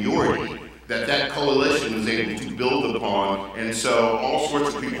 Sam Yorty, that coalition was able to build upon, and so all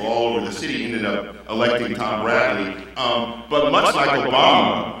sorts of people all over the city ended up electing Tom Bradley. But much like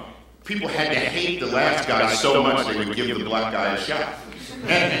Obama, people had to hate the last guy so much they would give the black guy a shot.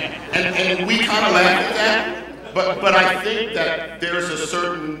 And we kind of laugh at that, but I think that there's a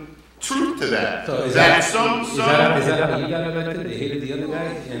certain truth to that. So is that how you got elected? They hated the other guy?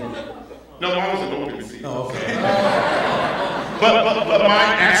 And... No, mine was an open seat. Oh, okay. But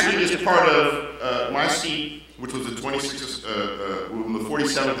mine actually is part of my seat, which was the 26th, the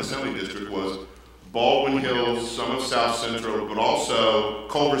 47th Assembly District, was Baldwin Hills, some of South Central, but also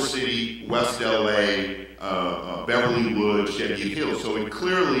Culver City, West LA, Beverly Woods, Cheviot Hills. So it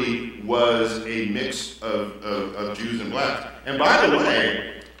clearly was a mix of Jews and blacks. And by the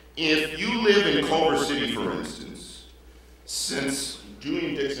way, if you live in Culver City, for instance, since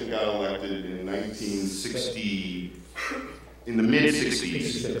Julian Dixon got elected in 1960, in the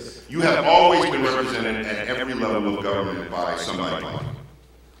mid-60s, you have always been represented at every level of government by somebody like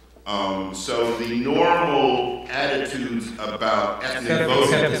you. So the normal attitudes about ethnic voting...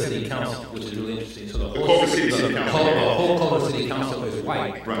 Except the city council, which is really interesting. So The Culver City City Council. The whole Culver City Council is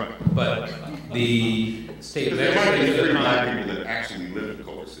white. Right. But the state There might be 3 legislature... black people that actually live in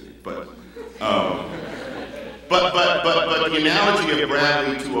Culver City, but the analogy of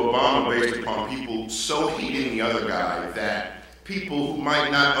Bradley to Obama based upon people so hating the other guy that people who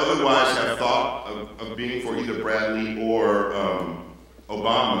might not otherwise have thought of being for either Bradley or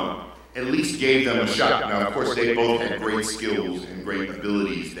Obama at least gave them a shot. Now, of course, they both had great skills and great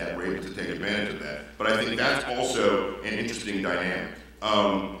abilities that were able to take advantage of that. But I think that's also an interesting dynamic.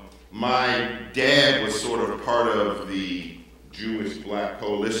 My dad was sort of part of the Jewish-Black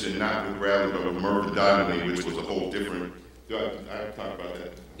coalition, not with Bradley, but with Mervyn Donnelly, which was a whole different. Do I talk about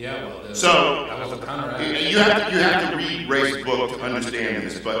that? Yeah, well, So that was a counter. you have to read Ray's book to understand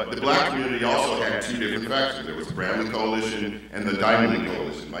this. But the black community also had 2 different factions. There was the Bradley Coalition and the Donnelly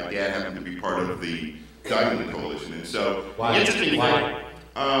Coalition. My dad happened to be part of the Donnelly Coalition, and so Why? interesting. Why?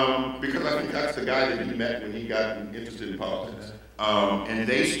 Because I think that's the guy that he met when he got interested in politics.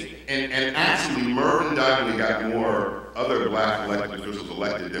 And actually Mervyn Donnelly got more other black elected officials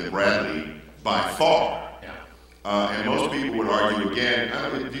elected than Bradley by far. And most people would argue again. I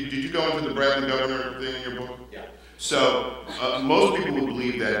don't know, did you go into the Bradley governor thing in your book? Yeah. So most people would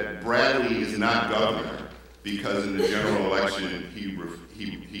believe that Bradley is not governor because in the general election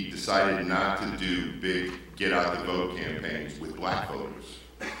he decided not to do big get out the vote campaigns with black voters.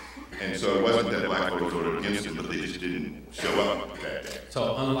 And so it wasn't that black voters voted against him, but they just didn't show up that day.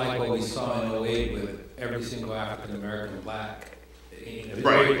 So unlike what we saw in 08 with every single African American black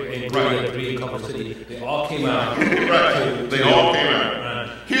a green-covered city. They all came out. Right. They all came out.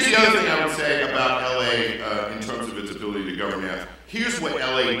 Here's the other thing I would say about LA in terms of its ability to govern now. Here's what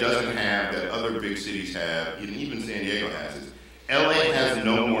LA doesn't have that other big cities have, and even San Diego has, is LA has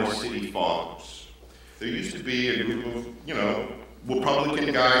no more city fathers. There used to be a group of,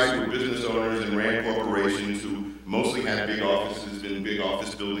 Republican guys who were business owners and ran corporations who mostly had big offices in big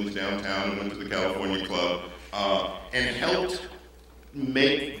office buildings downtown and went to the California Club and helped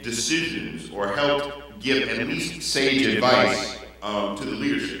make decisions or helped give at least sage advice to the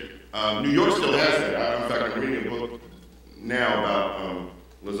leadership. New York still has that. In fact, I'm reading a book now about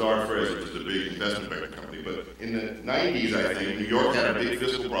Lazard Frères, which is a big investment banking company. But in the 90s, I think, New York had a big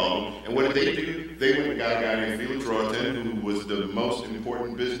fiscal problem. And what did they do? They went and got a guy named Felix Rosenthal, who was the most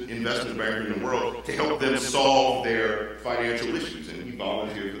important investment banker in the world, to help them solve their financial issues. And he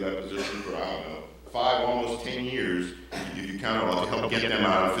volunteered for that position for, 5, almost 10 years, if you count it all, to help get them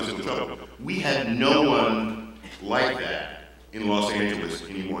out of fiscal trouble. We had no one like that in Los Angeles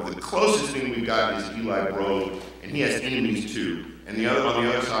anymore. The closest thing we've got is Eli Broad, and he has enemies too. And on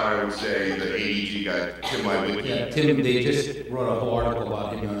the other side, I would say the AEG guy, Tim Lewicki. Yeah, Tim, they just wrote a whole article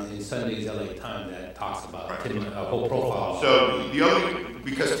about him in Sunday's LA Times that talks about Tim, a whole profile. So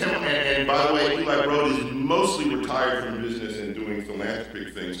because Tim, and by the way, Eli Broad is mostly retired from business and doing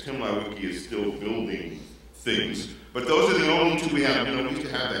philanthropic things. Tim Lewicki is still building things. But those are the only two we have. We used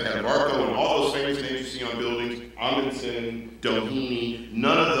to have that Arco and all those famous names you see on buildings, Amundsen, Doheny,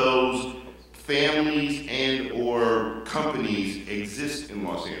 none of those families and or companies exist in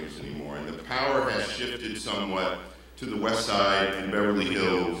Los Angeles anymore, and the power has shifted somewhat to the West Side and Beverly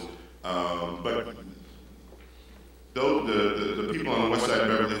Hills. But though the people on the West Side of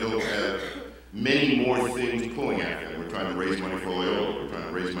Beverly Hills have many more things pulling at them. We're trying to raise money for Loyola, we're trying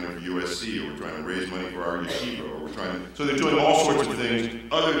to raise money for USC, or we're trying to raise money for our yeshiva, or we're trying to, so they're doing all sorts of things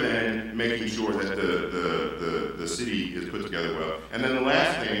other than making sure that the city is put together well. And then the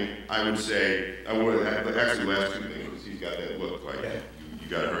last thing I would say, actually the last two things, he's got that look like you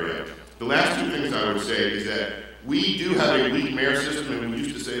got to hurry up. The last two things I would say is that we do have a weak mayor system, and we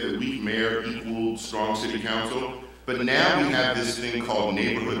used to say that weak mayor equaled strong city council. But now we have this thing called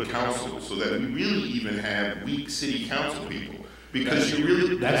neighborhood council, so that we really even have weak city council people. Because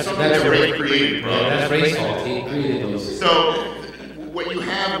that's something that Ray created, bro. Yeah, that's Ray's fault. He created those. So what you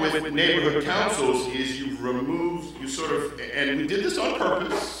have with neighborhood councils is you and we did this on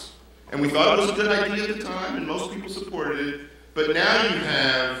purpose, and we thought it was a good idea at the time, and most people supported it, but now you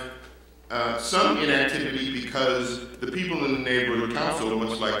have some inactivity because the people in the neighborhood council,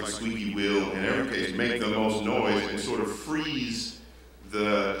 much like the squeaky wheel in every case, make the most noise and sort of freeze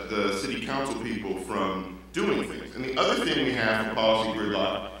the city council people from doing things. And the other thing we have for policy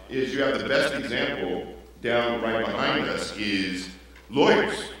gridlock is you have the best example down right behind us is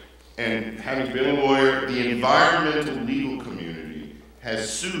lawyers. And having been a lawyer, the environmental legal community has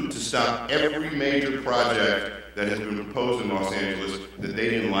sued to stop every major project that has been proposed in Los Angeles that they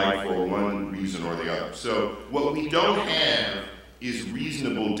didn't like for one reason or the other. So what we don't have is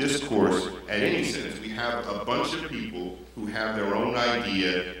reasonable discourse at any sense. We have a bunch of people who have their own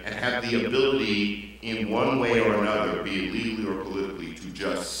idea and have the ability in one way or another, be it legally or politically, to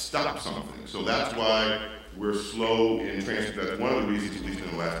just stop something. So that's why we're slow in transportation. That's one of the reasons, at least in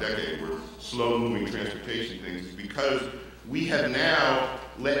the last decade, we're slow-moving transportation things, is because we have now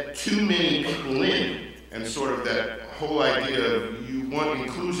let too many people in. And sort of that whole idea of you want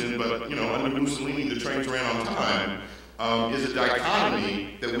inclusion, but under Mussolini the trains ran on time, is a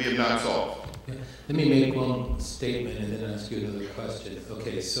dichotomy that we have not solved. Yeah. Let me make one statement and then ask you another question.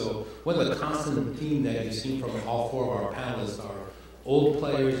 Okay, so one of the constant theme that you've seen from all four of our panelists are old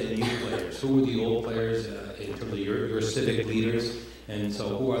players and new players. Who are the old players in terms of your civic leaders? And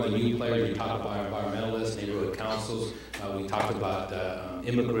so who are the new players? You talked about environmentalists, neighborhood councils. We talked about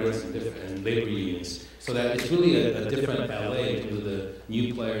immigrants and labor unions. So that it's really a different LA in terms of the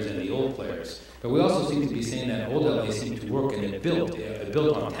new players and the old players. But we also seem to be saying that old LA seemed to work and it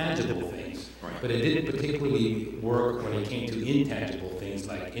built on tangible things. But it didn't particularly work when it came to intangible things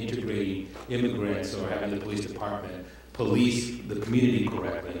like integrating immigrants or having the police department police the community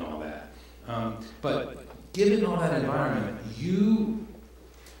correctly and all that. But given all that environment, you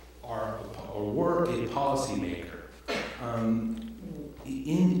are or were a policymaker.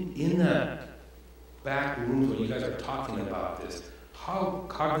 In the back rooms when you guys are talking about this, how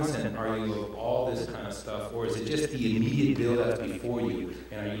cognizant are you of all this kind of stuff, or is it just the immediate bill that's before you,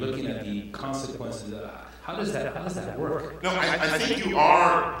 and are you looking at the consequences? How does that work? No, I think you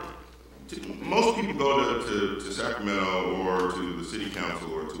are. Most people go to Sacramento or to the city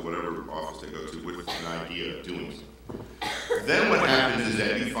council or to whatever office they go to with an idea of doing something. Then what happens is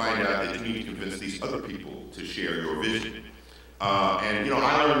that you find out that you need to convince these other people to share your vision. And you know,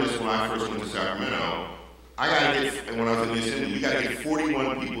 I learned this when I first went to Sacramento. I gotta get, and when I was in the assembly, you gotta get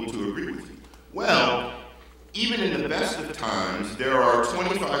 41 people to agree with you. Well, even in the best of times, there are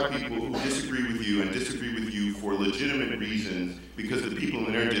 25 people who disagree with you and disagree with you for legitimate reasons because the people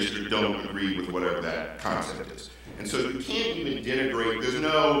in their district don't agree with whatever that concept is. And so you can't even denigrate, there's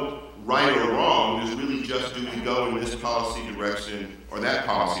no right or wrong, there's really just do we go in this policy direction or that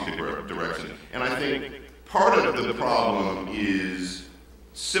policy direction. And I think part of the problem is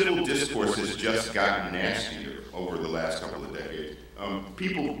civil discourse has just gotten nastier over the last couple of decades.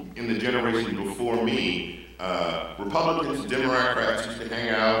 People in the generation before me, Republicans, Democrats used to hang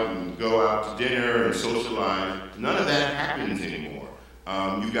out and go out to dinner and socialize. None of that happens anymore.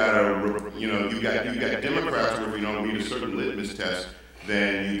 You've got Democrats where if you don't meet a certain litmus test,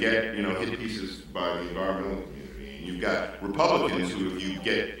 then you get hit pieces by the environmental community. And you've got Republicans who,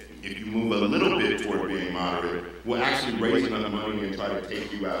 if you move a little bit toward being moderate, will actually raise enough money and try to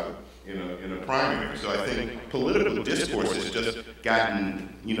take you out in a primary. So I think political discourse has just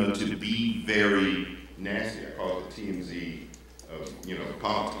gotten to be very nasty. I call it the TMZ of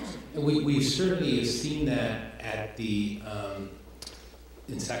politics. We certainly have seen that at the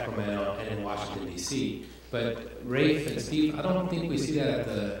in Sacramento and in Washington D.C. But Rafe and Steve, I don't think we see that at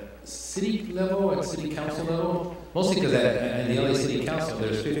the city level, at city council level. Mostly because in the LA City Council,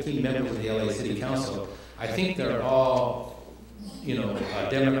 there's 15 members of the LA City Council. I think they're all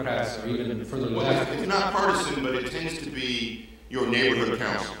Democrats or even further left. It's not partisan, but it tends to be your neighborhood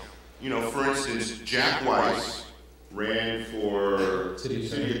council. For instance, Jack Weiss ran for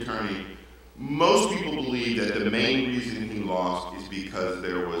city attorney. Most people believe that the main reason he lost is because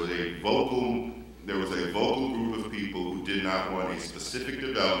there was a vocal group of people who did not want a specific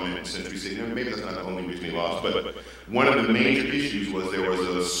development in Century City. Maybe that's not the only reason he lost, but one of the major issues was there was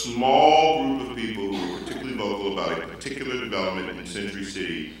a small group of people who were particularly vocal about a particular development in Century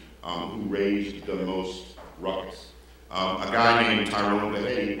City who raised the most ruckus. A guy named Tyrone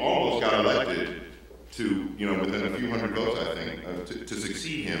Beatty almost got elected to, within a few hundred votes, I think, to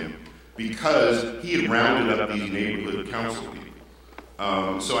succeed him because he had rounded up these neighborhood council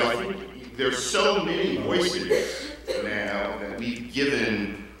people. So I think there's so many voices now that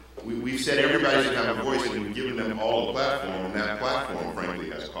we've said everybody should have a voice, and we've given them all a platform, and that platform, frankly,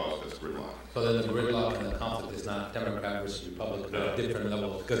 has caused us gridlock. So then the gridlock and the conflict is not Democrat versus Republican at a different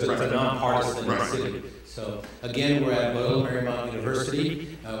level, because it's a nonpartisan city. So again, we're at Loyola Marymount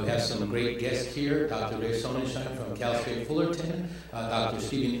University. We have some great guests here, Dr. Sonenshein from Cal State Fullerton, Dr.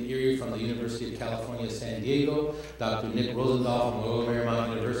 Stephen Erie from the University of California, San Diego, Dr. Nick Rosenthal from Loyola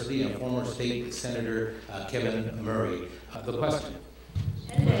Marymount University, and former state senator Kevin Murray. The question.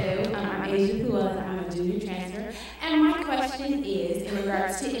 Hello, I'm Asia Kuala. I'm a junior transfer, and my question is in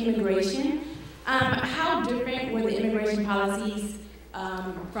regards to immigration. How different were the immigration policies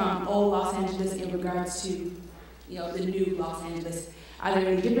from old Los Angeles in regards to, the new Los Angeles? Are there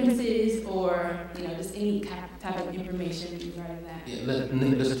any differences, or just any type of information regarding that? Yeah,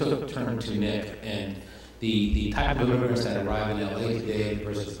 let's turn to Nick and the type of immigrants that arrive in LA today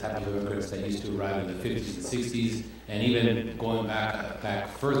versus the type of immigrants that used to arrive in the 50s and 60s, and even going back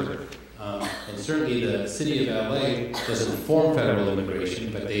further. And certainly the city of LA doesn't form federal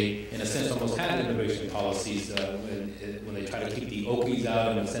immigration, but they, in a sense, almost had immigration policies when they try to keep the Okies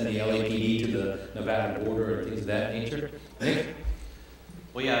out and send the LAPD to the Nevada border and things of that nature. Nick?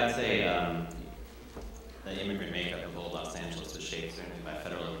 Well, yeah, I'd say the immigrant makeup of old Los Angeles was shaped certainly by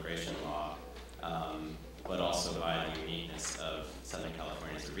federal immigration law, but also by the uniqueness of Southern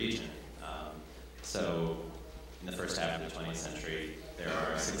California as a region. So in the first half of the 20th century, there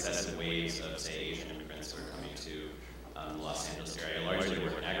are successive waves of, say, Asian immigrants who are coming to the Los Angeles area, largely to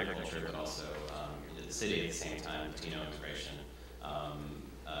work in agriculture, but also into the city at the same time, Latino immigration,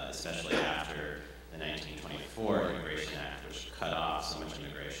 especially after the 1924 Immigration Act, which cut off so much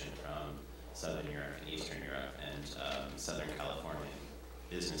immigration from Southern Europe and Eastern Europe, and Southern California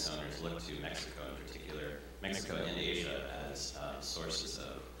business owners looked to Mexico in particular, Mexico and Asia as sources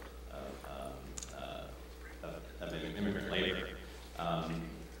of immigrant labor.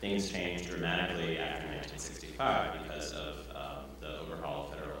 Things changed dramatically after 1965 because of the overhaul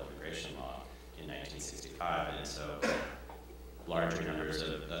of federal immigration law in 1965, and so larger numbers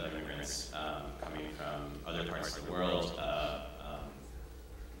of immigrants coming from other parts of the world,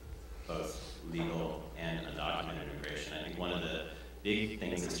 both legal and undocumented immigration. I think one of the big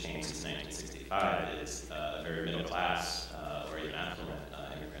things that's changed since 1965 is a very middle class or even affluent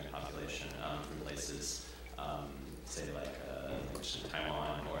immigrant population from places, say like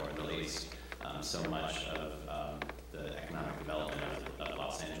Taiwan or the Middle East. So much of the economic development of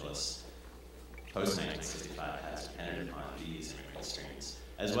Los Angeles post-1965 has depended upon these immigrant streams,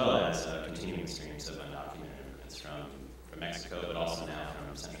 as well as continuing streams of undocumented immigrants from Mexico, but also now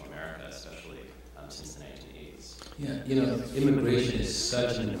from Central America, especially since the 1980s. Yeah, you know, immigration is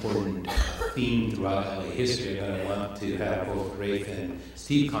such an important theme throughout LA history, and I want to have both Rafe and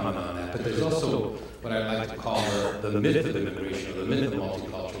Steve comment on that. But there's also what I like to call the myth of immigration, or the myth of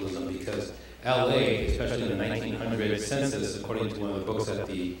multiculturalism, because LA, especially in the 1900 census, according to one of the books that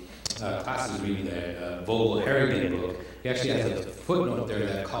the class is reading there, Vogel-Harrigan book, he actually has a footnote there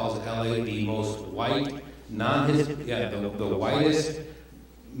that calls LA the most white, the whitest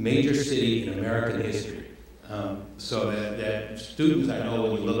major city in American history. So that students, I know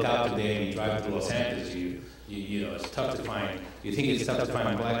when you look out today and you drive to Los Angeles, you know, it's tough to find, you think it's tough to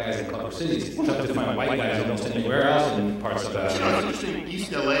find black guys in Culver Cities, it's tough to find white guys almost anywhere else in parts of You know, it's LA. interesting,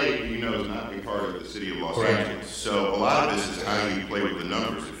 East LA, you know, is not a part of the city of Los Angeles. So a lot of this is how you play with the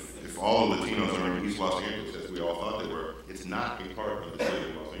numbers. If all the Latinos are in East Los Angeles, as we all thought they were, it's not a part of the city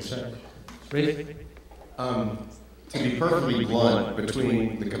of Los Angeles. Rafe? To be perfectly blunt,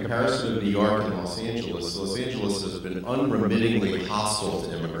 between the comparison of New York and Los Angeles has been unremittingly hostile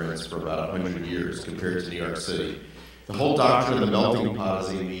to immigrants for about 100 years compared to New York City. The whole doctrine of the melting pot is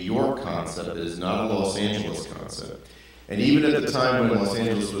a New York concept, it is not a Los Angeles concept. And even at the time when Los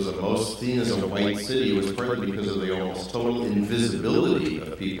Angeles was most seen as a white city, it was partly because of the almost total invisibility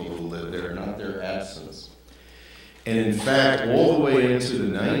of people who lived there, not their absence. And in fact, all the way into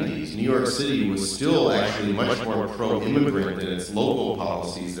the 90s, New York City was still actually much more pro-immigrant in its local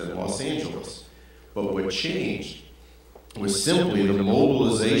policies than Los Angeles. But what changed was simply the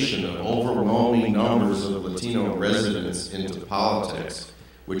mobilization of overwhelming numbers of Latino residents into politics,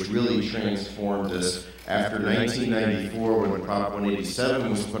 which really transformed us after 1994 when Prop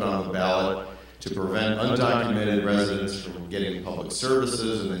 187 was put on the ballot to prevent undocumented residents from getting public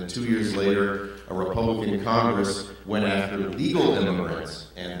services, and then 2 years later, a Republican Congress went after legal immigrants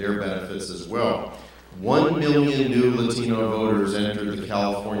and their benefits as well. 1 million new Latino voters entered the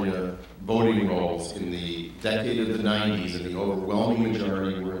California voting rolls in the decade of the 90s, and the overwhelming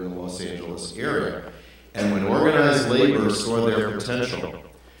majority were in the Los Angeles area. And when organized labor saw their potential,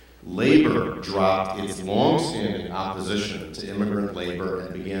 labor dropped its long-standing opposition to immigrant labor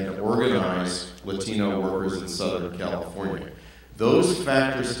and began to organize Latino workers in Southern California. Those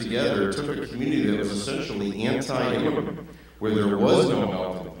factors together took a community that was essentially anti-immigrant, where there was no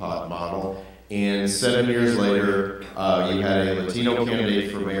melting pot model, and 7 years later, you had a Latino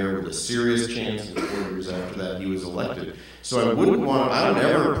candidate for mayor with a serious chance, and 4 years after that, he was elected. So I don't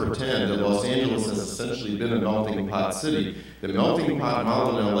ever pretend that Los Angeles has essentially been a melting pot city. The melting pot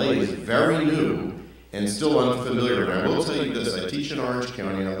model in LA is very new and still unfamiliar. And I will tell you this, I teach in Orange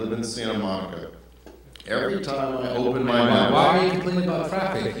County, and I live in Santa Monica. Every time I open my mouth... Why are you complaining about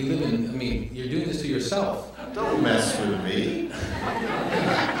traffic? You live in, I mean, you're doing this to yourself. Don't mess with me.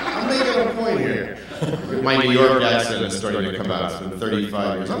 I'm making a point here. My New York accent is starting to come out. It's been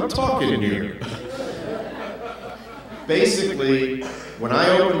 35 years. I'm talking here. Basically, when I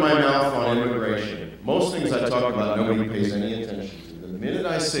open my mouth on immigration, most things I talk about nobody pays any attention to. The minute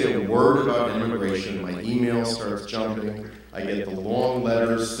I say a word about immigration, my email starts jumping. I get the long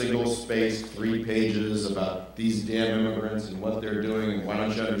letters, single-spaced, 3 pages about these damn immigrants and what they're doing, and why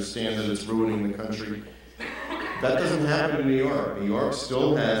don't you understand that it's ruining the country. That doesn't happen in New York. New York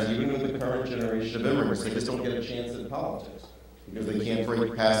still has, even with the current generation of immigrants, they just don't get a chance in politics because they can't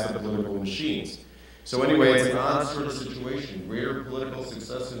break past the political machines. So anyway, it's an odd sort of situation. Greater political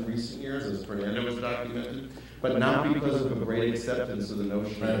success in recent years, as Fernando has documented, but not because of a great acceptance of the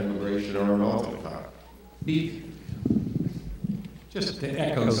notion of immigration or a melting pot. Just to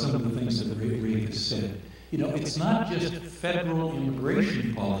echo some of the things that Ray has said, you know, it's not just federal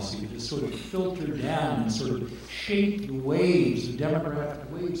immigration policy that sort of filtered down and sort of shaped the waves, the demographic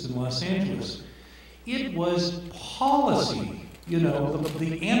waves in Los Angeles. It was policy, you know,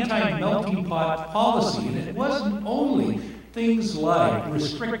 the anti-melting pot policy, and it wasn't only things like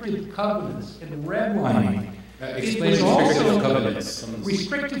restrictive covenants and redlining. Explain restrictive covenants.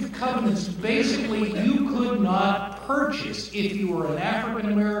 Restrictive covenants, basically, you could not purchase if you were an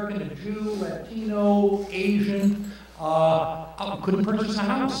African American, a Jew, Latino, Asian, couldn't purchase a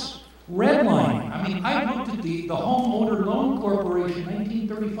house. Redlining. I mean, I looked at the Homeowner Loan Corporation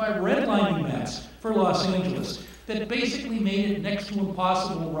 1935 redlining maps for Los Angeles that basically made it next to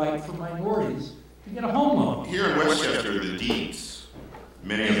impossible right for minorities to get a home loan. Here in Westchester, the deeds,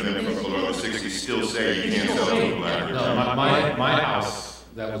 many of them from below the 60s still say you can't sell to a black or No, my house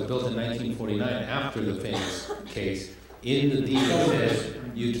that was built in 1949 after the famous case, in the deed it says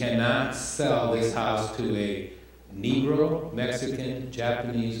you cannot sell this house to a Negro, Mexican,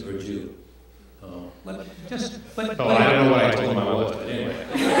 Japanese, or Jew? Oh. But I don't know what I told him I was, but anyway.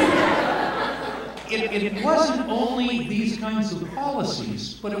 It wasn't only these kinds of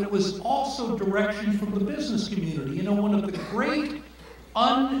policies, but it was also direction from the business community. You know, one of the great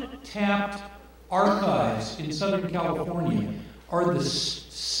untapped archives in Southern California are the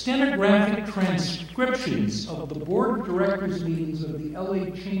stenographic transcriptions of the board of directors meetings of the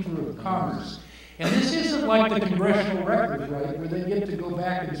LA Chamber of Commerce. And this isn't like the congressional records, right, where they get to go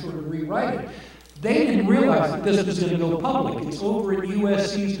back and sort of rewrite it. They didn't realize that this was going to go public. It's over at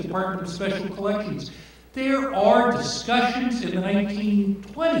USC's Department of Special Collections. There are discussions in the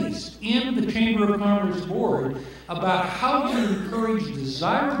 1920s in the Chamber of Commerce Board about how to encourage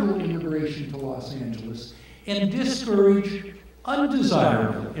desirable immigration to Los Angeles and discourage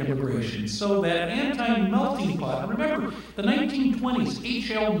undesirable immigration, so that anti-melting pot. Remember, the 1920s,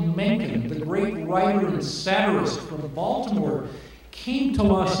 H.L. Mencken, the great writer and satirist from Baltimore, came to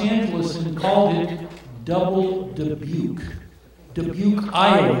Los Angeles and called it Double Dubuque,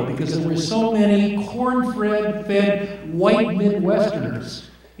 Iowa, because there were so many corn-fed white Midwesterners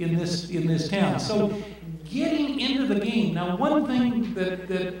in this town. So getting into the game, now one thing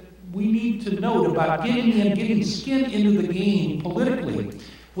that we need to note about getting skin into the game politically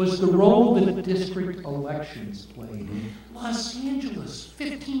was the role that district elections played. Los Angeles,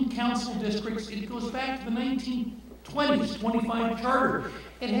 15 council districts, it goes back to the 1920s, 25 charter.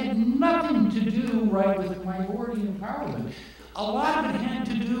 It had nothing to do, right, with minority empowerment. A lot of it had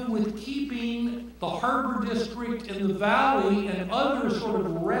to do with keeping the Harbor District and the Valley and other sort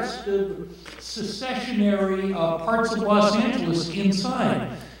of restive secessionary parts of Los Angeles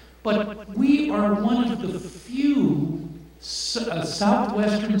inside. But we are one of the few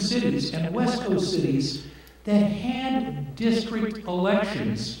southwestern cities and West Coast cities that had district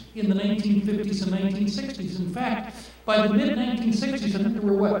elections in the 1950s and 1960s. In fact, by the mid-1960s, I think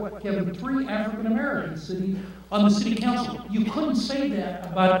there were, Kevin, 3 African Americans sitting on the city council. You couldn't say that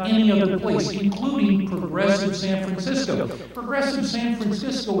about any other place, including progressive San Francisco. Progressive San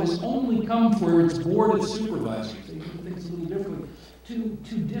Francisco has only come for its board of supervisors. They do things a little differently.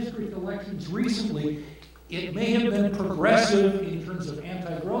 To district elections recently, it may have been progressive in terms of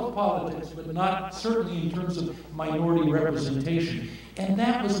anti-growth politics, but not certainly in terms of minority representation. And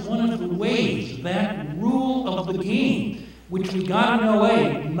that was one of the ways, that rule of the game, which we got in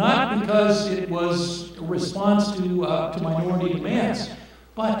LA, not because it was a response to minority demands,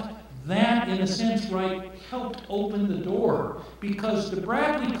 but that, in a sense, right, helped open the door, because the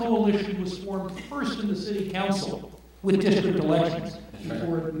Bradley Coalition was formed first in the city council with district elections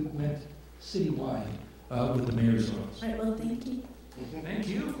before it went citywide with the mayor's office. All right, well, thank you. Thank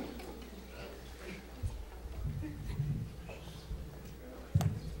you.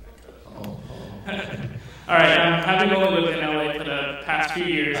 All right, having only lived in LA for the past few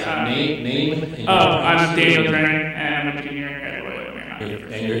years. Name. I'm Daniel Brennan, and I'm a junior at Loyola.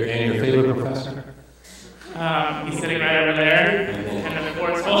 And your favorite professor? He's sitting right over there, kind of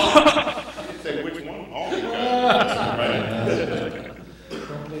forceful. Say which one?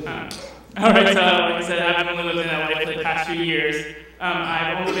 All right, so like I said, I've only lived in LA for the past few years.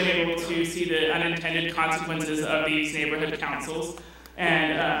 I've only been able to see the unintended consequences of these neighborhood councils.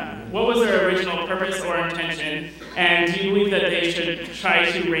 And what was their original purpose or intention? And do you believe that they should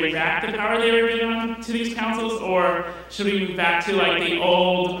try to bring back the power they were given to these councils, or should we move back to like the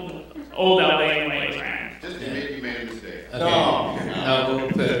old LA ways ran? Just to make you made a mistake.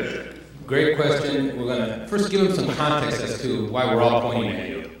 Okay. Great question. We're going to first give them some context as to why we're all pointing at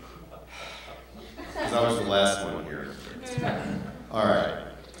you. Because I was the last one here. All right.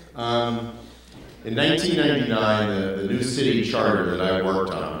 In 1999, the new city charter that I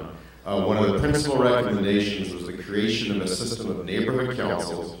worked on, one of the principal recommendations was the creation of a system of neighborhood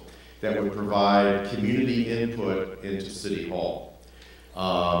councils that would provide community input into City Hall.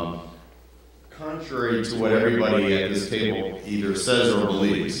 Contrary to what everybody at this table either says or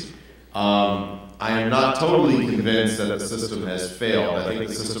believes, I am not totally convinced that the system has failed. I think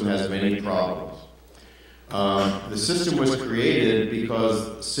the system has many problems. The system was created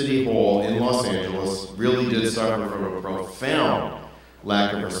because City Hall in Los Angeles really did suffer from a profound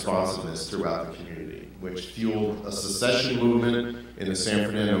lack of responsiveness throughout the community, which fueled a secession movement in the San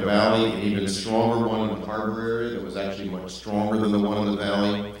Fernando Valley, an even stronger one in the Harbor area that was actually much stronger than the one in the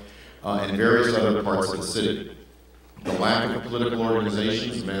Valley, and various other parts of the city. The lack of political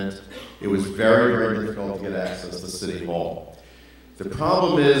organizations meant it was very, very difficult to get access to City Hall. The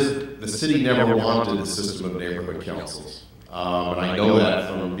problem is the city never wanted a system of neighborhood councils. And I know that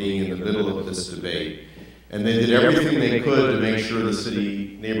from being in the middle of this debate. And they did everything they could to make sure the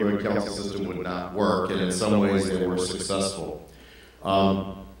city neighborhood council system would not work, and in some ways they were successful.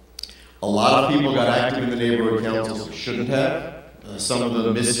 A lot of people got active in the neighborhood councils who shouldn't have. Some of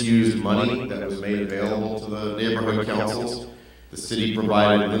them misused money that was made available to the neighborhood councils. The city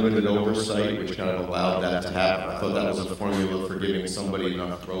provided limited oversight, which kind of allowed that to happen. I thought that was a formula for giving somebody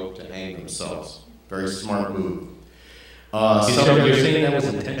enough rope to hang themselves. Very smart move. So you're saying that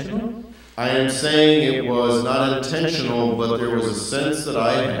was intentional? I am saying it was not intentional, but there was a sense that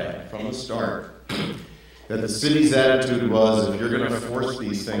I had from the start that the city's attitude was, if you're going to force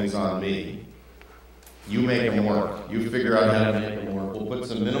these things on me, you make them work. You figure out how to make them work. We'll put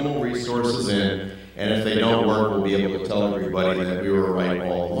some minimal resources in, and if they don't work, we'll be able to tell everybody that we were right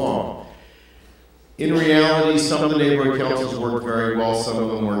all along. In reality, some of the neighborhood councils worked very well, some of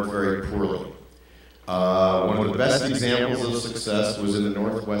them worked very poorly. One of the best examples of success was in the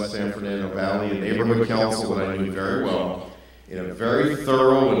Northwest San Fernando Valley, a neighborhood council that I knew very well, in a very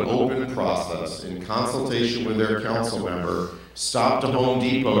thorough and open process, in consultation with their council member, stopped a Home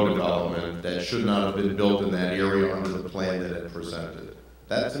Depot development that should not have been built in that area under the plan that it presented.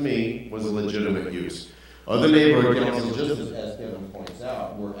 That, to me, was a legitimate use. Other neighborhood councils, just as Kevin points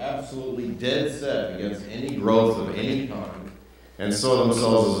out, were absolutely dead set against any growth of any kind, and saw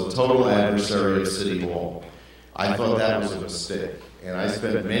themselves as a total adversary of City Hall. I thought that was a mistake, and I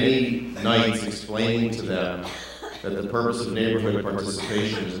spent many nights explaining to them that the purpose of neighborhood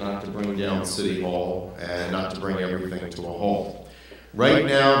participation is not to bring down City Hall and not to bring everything to a halt. Right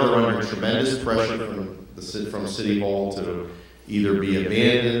now, they're under tremendous pressure from City Hall to either be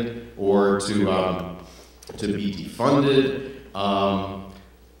abandoned or to be defunded.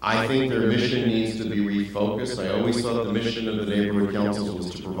 I think their mission needs to be refocused. I always thought the mission of the neighborhood councils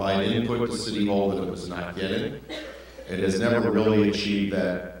was to provide input to City Hall that it was not getting. It has never really achieved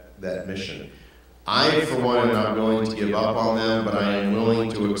that mission. I, for one, am not willing to give up on them, but I am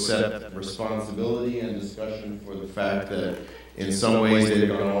willing to accept responsibility and discussion for the fact that in some ways they've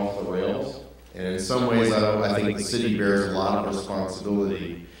gone off the rails. And in some ways, I think the city bears a lot of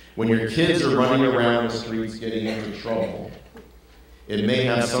responsibility. When your kids are running around the streets getting into trouble, it may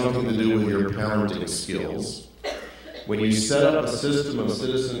have something to do with your parenting skills. When you set up a system of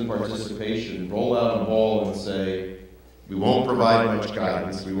citizen participation, roll out a ball and say, we won't provide much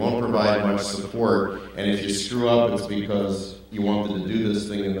guidance, we won't provide much support, and if you screw up, it's because you wanted to do this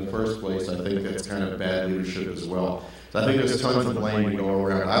thing in the first place. I think that's kind of bad leadership as well. So I think there's tons of blame to go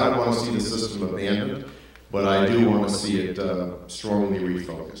around. I don't want to see the system abandoned, but I do want to see it strongly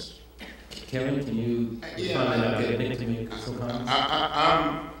refocused. Kevin, can you respond to Nick to make some comments?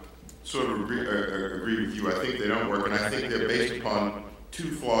 I'm sort of agree with you. I think they don't work, and I think they're based upon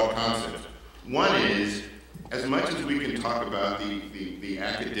two flawed concepts. One is, as much as we can talk about the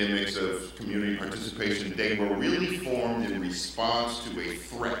academics of community participation, they were really formed in response to a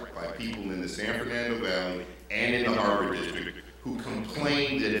threat by people in the San Fernando Valley and in the Harbor District who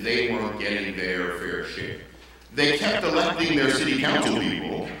complained that they weren't getting their fair share. They kept electing their city council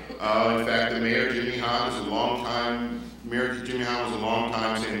people. In fact, the mayor, Jimmy Hahn, was a long-time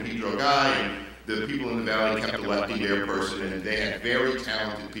San Pedro guy, and the people in the valley kept electing their person, and they had very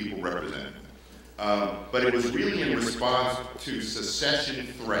talented people representing them. But it was really in response to secession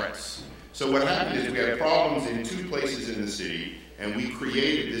threats. So what happened is we had problems in two places in the city, and we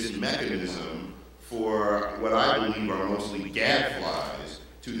created this mechanism for what I believe are mostly gadflies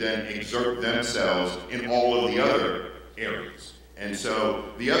to then exert themselves in all of the other areas. And so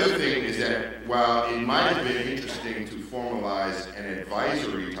the other thing is that while it might have been interesting to formalize an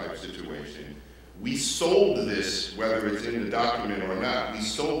advisory type situation, we sold this, whether it's in the document or not, we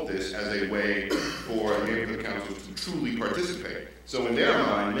sold this as a way for neighborhood councils to truly participate. So in their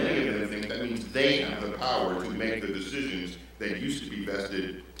mind, many of them think that means they have the power to make the decisions that used to be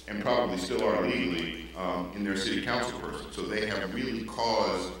vested and probably still are legally in their city council person. So they have really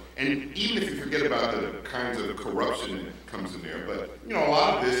caused, and even if you forget about the kinds of corruption that comes in there, but you know, a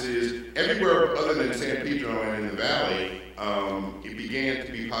lot of this is everywhere other than San Pedro and in the valley, it began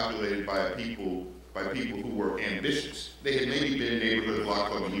to be populated by people who were ambitious. They had maybe been neighborhood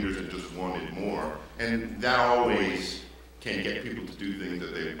block club leaders and just wanted more, and that always can get people to do things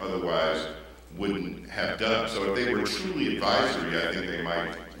that they otherwise wouldn't have done. So if they were truly advisory, I think they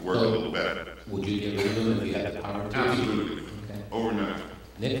might work a little better. Would you get rid of them if you had the power to? Absolutely. Okay. Overnight.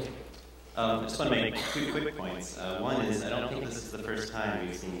 Nick? I just want to make two quick points. One is I don't think this is the first time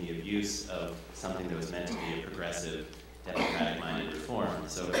we've seen the abuse of something that was meant to be a progressive, democratic-minded reform.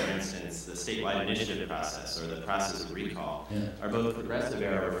 So, for instance, the statewide initiative process or the process of recall are both progressive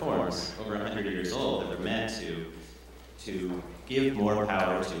era reforms over 100 years old that were meant to give more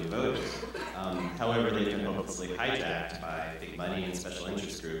power to voters. However, they've been hopelessly hijacked by big money and special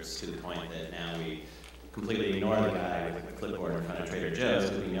interest groups to the point that now we completely ignore the guy with the clipboard in front of Trader Joe's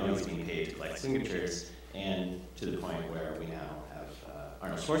because we know he's being paid to collect signatures, and to the point where we now have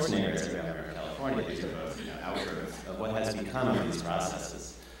Arnold Schwarzenegger as the governor of California. These are both outgrowths of what has become of these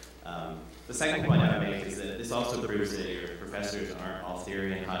processes. The second point I would make is that this also proves that your professors aren't all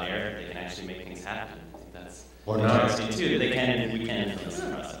theory and hot air. They can actually make things happen. I think that's interesting too. They can, we can influence the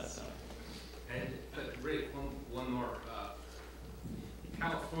process. So. But Rick, one more.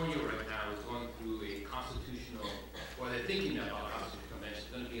 California right now is going through a constitutional, or they're thinking about a constitutional convention.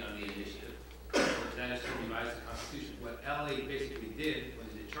 It's going to be on the initiative. That is to revise the Constitution. What LA basically did when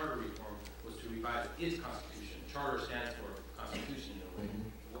they did charter reform was to revise its Constitution. Charter stands for Constitution.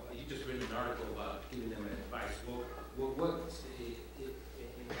 You just written an article about giving them advice. Well, what's in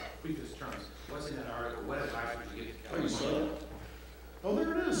briefest terms? What's in that article? What advice would you give to California? Oh,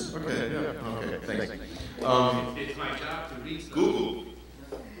 there it is. Okay, yeah. Okay, thanks. It's my job to read stuff. Google.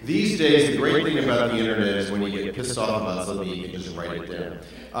 These days, the great thing about the internet is when you get pissed off about something, you can just write it down.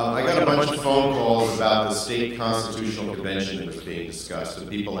 I got a bunch of phone calls about the state constitutional convention that was being discussed, and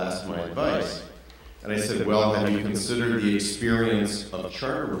people asked my advice. And I said, well, have you considered the experience of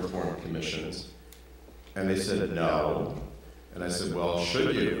charter reform commissions? And they said, no. And I said, well,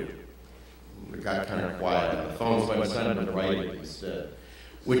 should you? It got kind of quiet on the phone, so I decided to write it instead.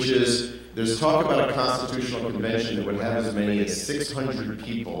 Which is, there's talk about a constitutional convention that would have as many as 600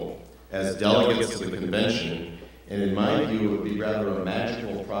 people as delegates to the convention, and in my view, it would be rather a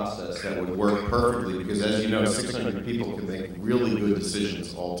magical process that would work perfectly, because as you know, 600 people can make really good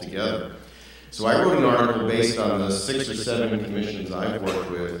decisions altogether. So I wrote an article based on the 6 or 7 commissions I've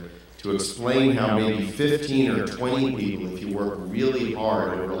worked with to explain how maybe 15 or 20 people, if you work really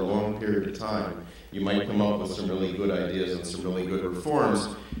hard over a long period of time, you might come up with some really good ideas and some really good reforms,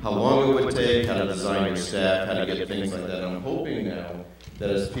 how long it would take, how to design your staff, how to get things like that. I'm hoping now that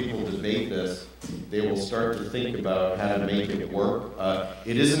as people debate this, they will start to think about how to make it work.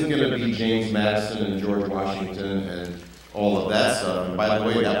 It isn't going to be James Madison and George Washington and all of that stuff. And by the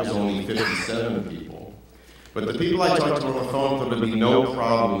way, that was only 57 people. But the people I talked to on the phone thought it would be no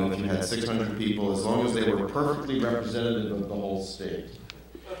problem if you had 600 people, as long as they were perfectly representative of the whole state.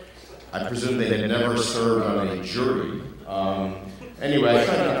 I presume they had never served on a jury. Anyway, I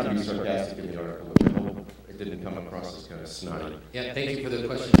tried not to be sarcastic in the article, which I hope it didn't come across as kind of snotty. Yeah, thank you for the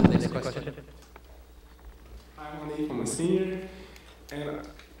question. Next question. I'm Monique, I'm a senior, and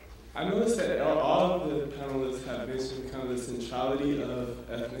I noticed that all of the panelists have mentioned kind of the centrality of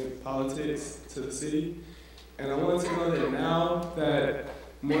ethnic politics to the city. And I wanted to know that now that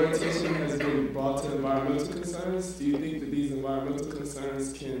more attention has been brought to environmental concerns, do you think that these environmental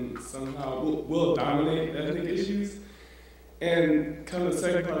concerns can somehow, will dominate ethnic issues? And kind of the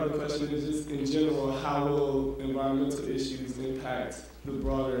second part of the question is just in general, how will environmental issues impact the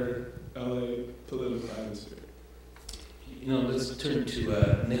broader LA political atmosphere? You know, let's turn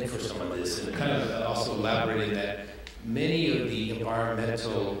to Nick for some of this, and kind of also elaborating that many of the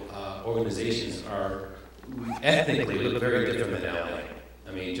environmental organizations are ethnically look very different than LA.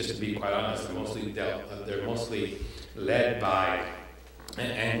 I mean, just to be quite honest, they're mostly led by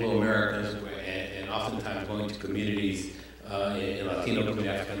Anglo-Americans and oftentimes going to communities in Latino communities,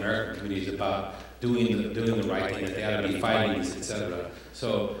 African American communities about doing the right thing, that they ought to be fighting this, etc.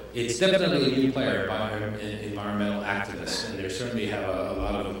 So it's definitely a new player by environmental activists, and they certainly have a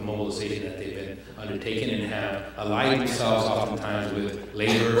lot of mobilization that they've been undertaking and have allied themselves oftentimes with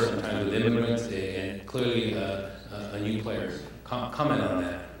labor, sometimes with immigrants, and clearly a new player. Comment on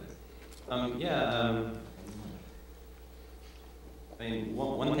that. I mean,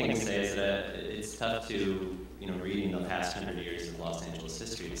 one thing to say is that it's tough to, reading the past 100 years of Los Angeles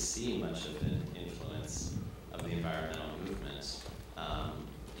history to see much of the influence of the environmental movement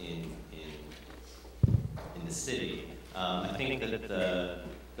in the city. I think that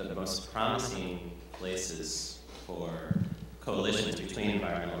the most promising places for coalitions between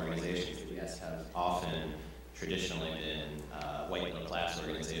environmental organizations, yes, have often traditionally been white middle-class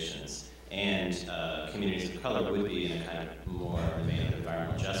organizations, and communities of color would be in a kind of more vein of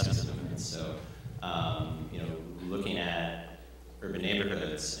environmental justice movement. So, looking at urban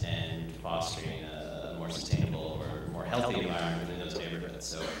neighborhoods and fostering a more sustainable or more healthy environment within those neighborhoods.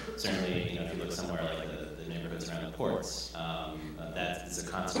 So certainly, if you look somewhere like the neighborhoods around the ports, that is a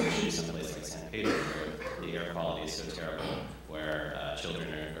constant issue someplace like San Pedro, where the air quality is so terrible, where children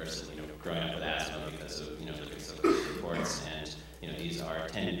are growing up with asthma because of living so close to the ports, and these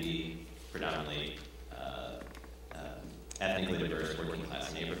tend to be predominantly ethnically diverse working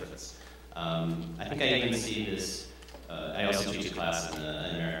class neighborhoods. I think I even see this I also teach a class in the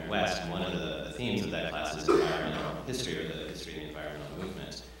American West, and one of the themes of that class is environmental history, or the history of the environmental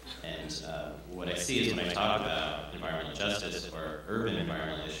movement. And what I see is when I talk about environmental justice or urban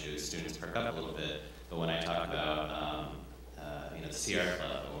environmental issues, students perk up a little bit. But when I talk about the Sierra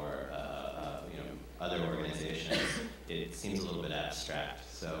Club or other organizations, it seems a little bit abstract.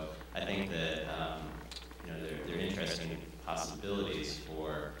 So I think that there are interesting possibilities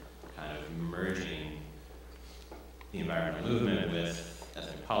for kind of merging the environmental movement with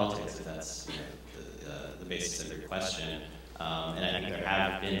ethnic politics, if that's the basis of your question. And I think there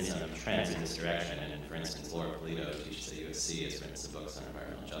have been some trends in this direction. And for instance, Laura Polito, who teaches at USC, has written some books on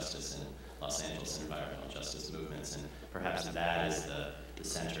environmental justice in Los Angeles and environmental justice movements. And perhaps that is the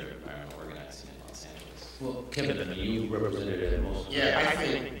center of environmental organizing in Los Angeles. Well, Kevin, you represented it most. Yeah, I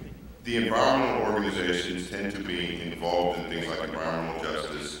think the environmental organizations tend to be involved in things like environmental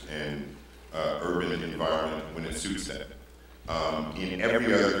justice and urban environment when it suits them. In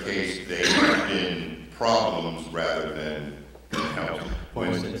every other case, they have been problems rather than help. For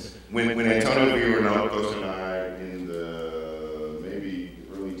instance, when Antonio Villarreal and I, in the maybe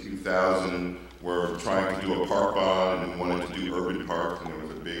early 2000s, were trying to do a park bond and we wanted to do urban parks, and there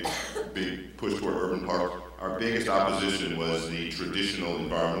was a big push toward urban parks, our biggest opposition was the traditional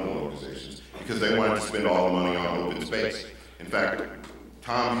environmental organizations, because they wanted to spend all the money on open space. In fact,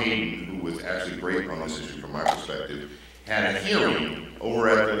 Tom Hayden, who was actually great on this issue from my perspective, had a hearing over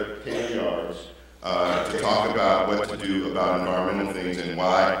at the KDRs to talk about what to do about environmental things and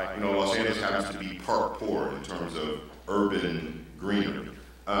why, Los Angeles happens to be park poor in terms of urban greenery.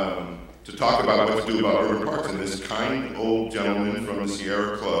 To talk about what to do about urban parks, and this kind old gentleman from the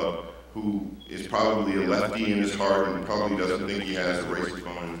Sierra Club, who is probably a lefty in his heart and probably doesn't think he has a racist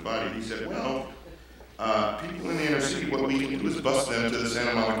bone in his body, he said, well, people in the inner city, what we can do is bus them to the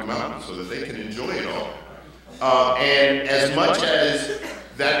Santa Monica Mountains so that they can enjoy it all. And as much as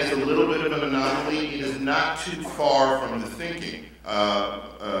that is a little bit of an anomaly, it is not too far from the thinking.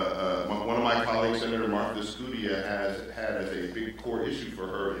 One of my colleagues, Senator Martha Scudia, has had as a big core issue for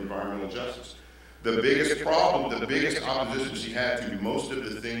her environmental justice. The biggest problem, the biggest opposition she had to most of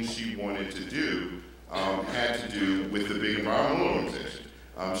the things she wanted to do had to do with the big environmental organization.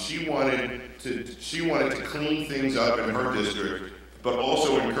 She wanted to clean things up in her district, but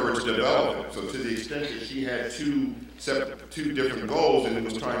also encourage development. So to the extent that she had two different goals and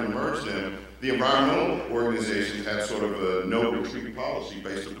was trying to merge them, the environmental organizations had sort of a no retreat policy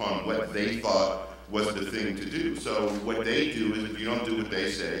based upon what they thought was the thing to do. So what they do is if you don't do what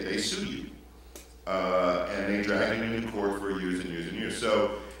they say, they sue you. And they drag you into court for years and years and years.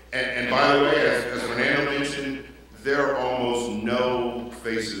 So, and by the way, as Fernando mentioned, there are almost no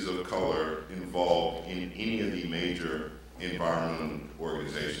faces of color involved in any of the major environmental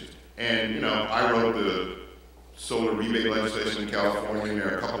organizations. And, I wrote the solar rebate legislation in California, and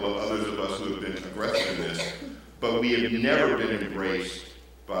there are a couple of others of us who have been aggressive in this, but we have never been embraced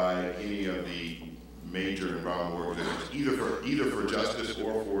by any of the major environmental organizations, either for justice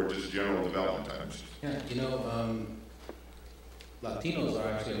or for just general development types. Yeah, Latinos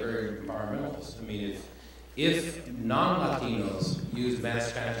are actually very environmentalists. I mean, if non-Latinos used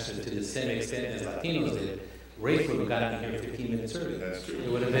mass transit to the same extent as Latinos did, Rafe would have gotten here 15 minutes early. That's true.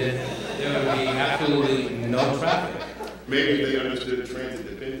 There would be absolutely no traffic. Maybe if they understood transit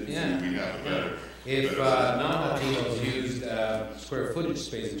dependency, Yeah. we'd have a better. If non-Latinos used square footage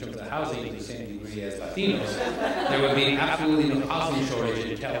space in terms of housing to the same degree as Latinos, there would be absolutely no housing shortage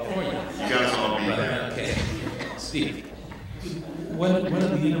in California. You guys all be there. Okay. Steve. One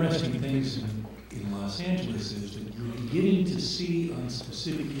of the interesting things in Los Angeles is that you're beginning to see on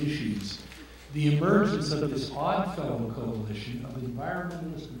specific issues the emergence of this Oddfellow coalition of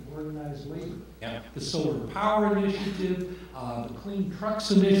environmentalists and organized labor. Yeah. The Solar Power Initiative, the Clean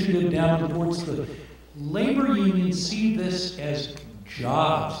Trucks Initiative down towards the labor unions see this as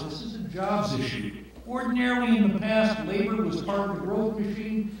jobs. This is a jobs issue. Ordinarily in the past, labor was part of the growth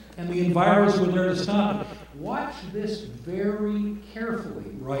machine and the environs were there to stop it. Watch this very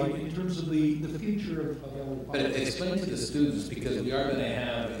carefully, right, in terms of the future of LA But politics. explain to the students, because we are going to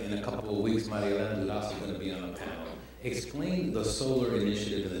have in a couple of weeks, Mariela is also going to be on the panel. Explain the solar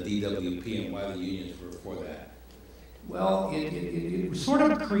initiative and the DWP and why the unions were for that. Well, it sort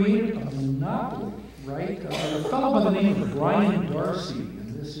of created a monopoly, right? A fellow by the name of Brian Darcy,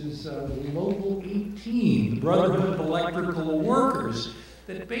 and this is the Local 18, the Brotherhood of Electrical Workers,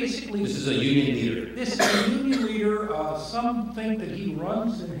 that basically... This is a union leader. This is a union leader. Some think that he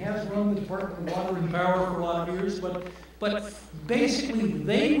runs and has run the Department of Water and Power for a lot of years, but basically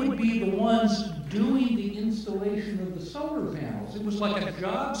they would be the ones doing the installation of the solar panels. It was like a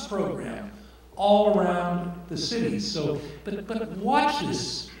jobs program. all around the city. So, but watch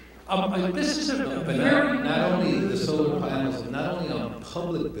this. This is a But very not only the solar panels, not only on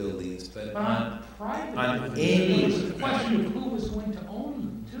public buildings, but on private. on It was any. a question of who was going to own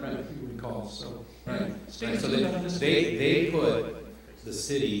them too, Right. if you recall. So, Right. stay So tuned on this. they put the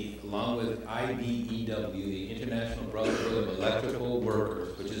city, along with IBEW, the International Brotherhood of Electrical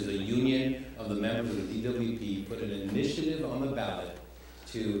Workers, which is the union of the members of the DWP, put an initiative on the ballot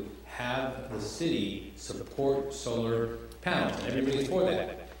to have the city support solar panels, and everybody's for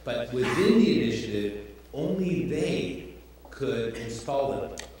that. But within the initiative, only they could install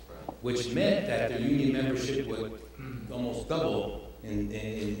them, which meant that their union membership would almost double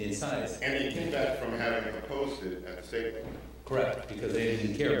in size. And they came back from having opposed it at the state level. Correct, because they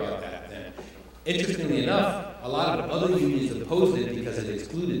didn't care about that then. Interestingly enough, a lot of other unions opposed it because it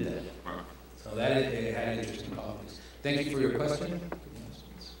excluded them. So that it had interesting politics. Thank you for your question.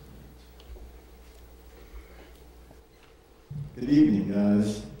 Good evening,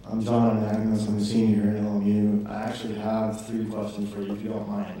 guys. I'm John Agnes. I'm a senior here at LMU. I actually have 3 questions for you, if you don't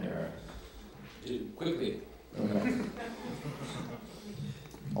mind, Eric. Quickly. Okay.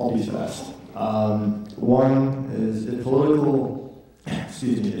 I'll be fast. One is if political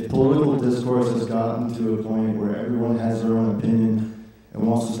discourse has gotten to a point where everyone has their own opinion and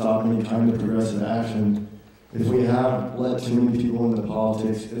wants to stop any kind of progressive action, if we have let too many people into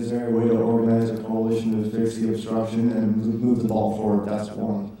politics, is there a way to organize a coalition to fix the obstruction and move the ball forward? That's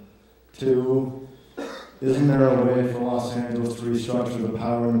one. 2, isn't there a way for Los Angeles to restructure the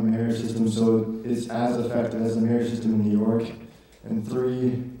power in the mayor system so it's as effective as the mayor system in New York? And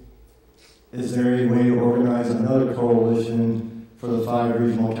 3, is there a way to organize another coalition for the 5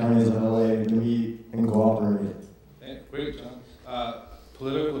 regional counties of LA to meet and cooperate? Okay, great, John.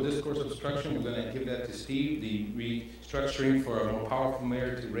 Political discourse obstruction, we're going to give that to Steve. The restructuring for a more powerful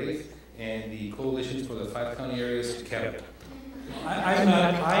mayor to Rafe, and the coalitions for the 5 county areas to Kevin. I'm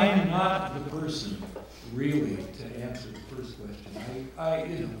not the person really to answer the first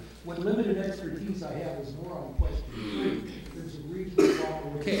question. What limited expertise I have is more on question 3. There's a regional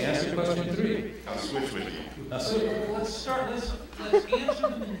cooperation. Okay, answer question 3. I'll switch with you. Let's start. Let's answer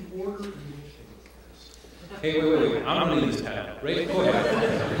them in the order in which they were asked. Hey, wait. I'm running this panel. Rafe, go ahead.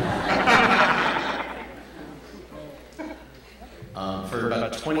 For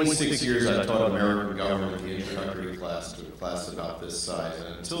about 26 years, I've taught American government the introductory class to a class about this size.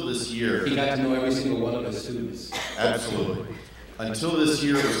 And until this year, He got to know every single one of his students. absolutely. Until this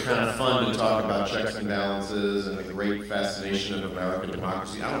year, it was kind of fun to talk about checks and balances and the great fascination of American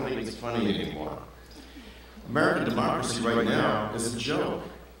democracy. I don't think it's funny anymore. American democracy right now is a joke.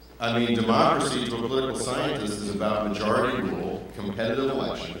 I mean, democracy to a political scientist is about majority rule, competitive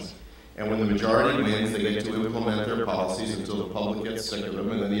elections, and when the majority wins, they get to implement their policies until the public gets sick of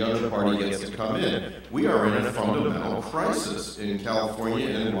them, and then the other party gets to come in. We are in a fundamental crisis in California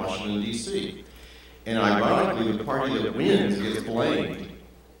and in Washington, D.C. And ironically, the party that wins gets blamed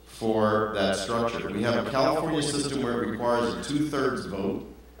for that structure. We have a California system where it requires a 2/3 vote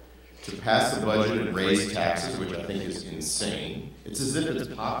to pass the budget and raise taxes, which I think is insane. It's as if it's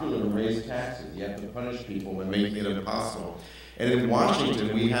popular to raise taxes. You have to punish people by making it impossible. And in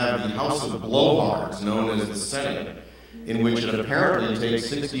Washington, we have the House of Blowhards, known as the Senate, in which it apparently takes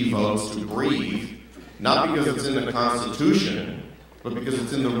 60 votes to breathe, not because it's in the Constitution, but because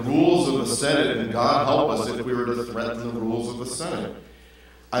it's in the rules of the Senate, and God help us if we were to threaten the rules of the Senate.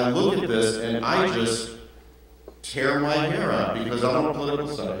 I look at this and I just tear my hair out because I'm a political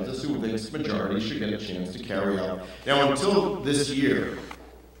scientist who thinks the majority should get a chance to carry out. Now, until this year,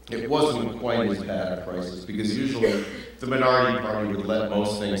 it wasn't quite as bad a crisis because usually the minority party would let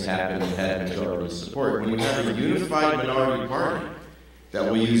most things happen and had majority support. When you have a unified minority party that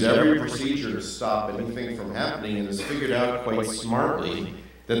will use every procedure to stop anything from happening and has figured out quite smartly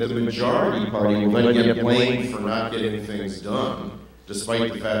that the majority party will then get blamed for not getting things done,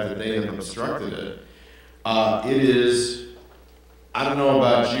 despite the fact that they have obstructed it. It is, I don't know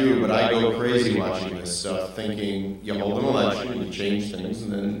about you, but I go crazy watching this stuff, thinking you hold an election, you change things,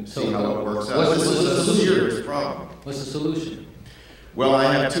 and then see how it works out. This is a serious problem. What's the solution? Well,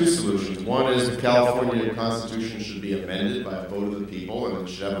 I have 2 solutions. One is the California Constitution should be amended by a vote of the people, and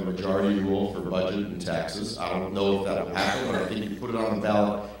it should have a majority rule for budget and taxes. I don't know if that will happen, but I think you put it on the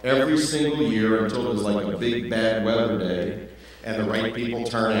ballot every single year until there's like a big bad weather day, and the right people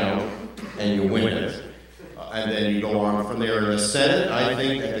turn out, and you win it. And then you go on from there. In the Senate, I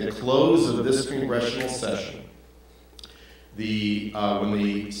think at the close of this congressional session, when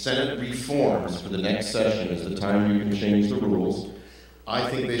the Senate reforms for the next session is the time you can change the rules. I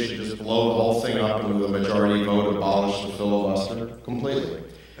think they should just blow the whole thing up and with a majority vote abolish the filibuster completely.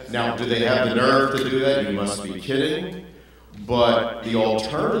 Now, do they have the nerve to do that? You must be kidding. But the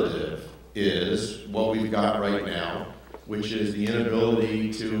alternative is what we've got right now, which is the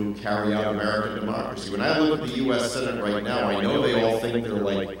inability to carry out American democracy. When I look at the U.S. Senate right now, I know they all think they're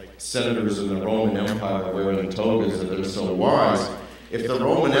like senators in the Roman Empire wearing togas and they're so wise. If the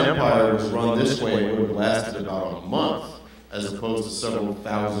Roman Empire was run this way, it would have lasted about a month, as opposed to several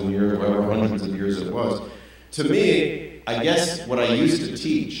thousand years, whatever hundreds of years it was. To me, I guess what I used to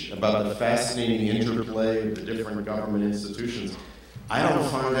teach about the fascinating interplay of the different government institutions, I don't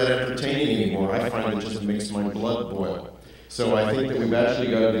find that entertaining anymore. I find it just makes my blood boil. So I think that we've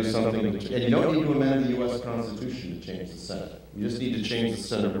actually got to do something, and you don't need to amend the U.S. Constitution to change the Senate. You just need to change the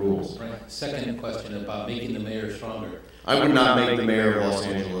Senate rules. Right. Second question about making the mayor stronger. I would not make the mayor of Los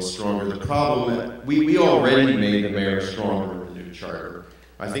Angeles stronger. The problem, we already made the mayor stronger in the new charter.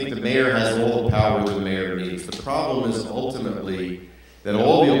 I think the mayor has all the power the mayor needs. The problem is ultimately that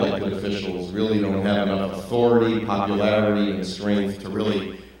all the elected officials really don't have enough authority, popularity, and strength to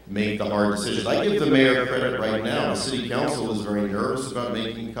really make the hard decisions. I give the mayor credit right now. The city council is very nervous about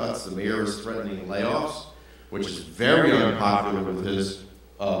making cuts. The mayor is threatening layoffs, which is very unpopular with his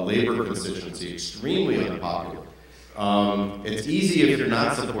labor constituency, extremely unpopular. It's easy if you're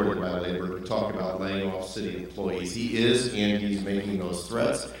not supported by labor to talk about laying off city employees. He is, and he's making those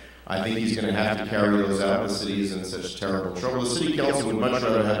threats. I think he's going to have to carry those out. The city is in such terrible trouble. The city council would much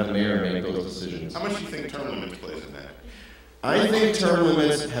rather have the mayor make those decisions. How much do you think term limits plays in that? I think term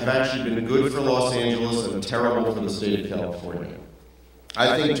limits have actually been good for Los Angeles and terrible for the state of California.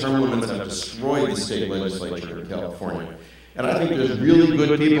 I think term limits have destroyed the state legislature in California. And I think there's really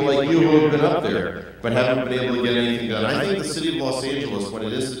good people like you who have been up there, but haven't been able to get anything done. I think the city of Los Angeles, when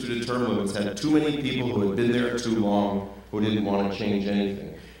it instituted term limits, had too many people who had been there too long who didn't want to change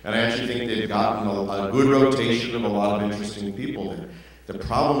anything. And I actually think they've gotten a good rotation of a lot of interesting people there. The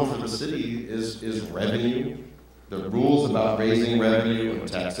problem for the city is revenue. The rules about raising revenue and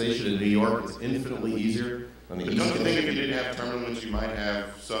taxation in New York is infinitely easier than the But don't you think if you didn't have term limits, you might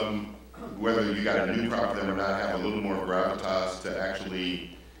have some, whether you got a new crop of them or not, have a little more gravitas to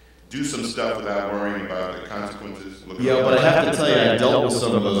actually do some stuff without worrying about the consequences? Yeah, but I have to tell you, I dealt with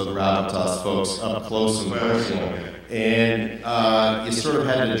some of those gravitas folks up close and personal. And you sort of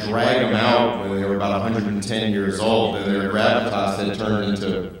had to drag them out when they were about 110 years old, and their gravitas had turned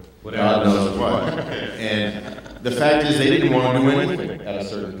into God knows what. And the fact is, they didn't want to do anything at a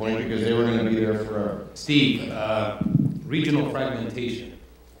certain point because they were going to be there forever. Steve, regional fragmentation.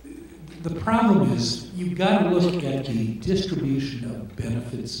 The problem is you've got to look at the distribution of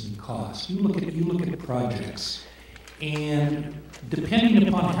benefits and costs. You look at projects, and depending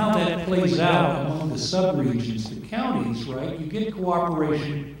upon how that plays out among the subregions, the counties, right, you get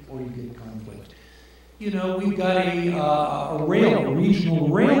cooperation or you get conflict. You know, we've got a regional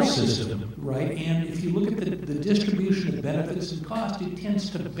rail system, right? And if you look at the distribution of benefits and costs, it tends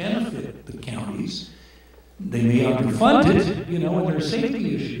to benefit the counties. They may underfund it, you know, and there are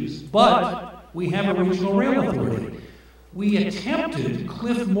safety issues, but we have a regional rail authority. We attempted,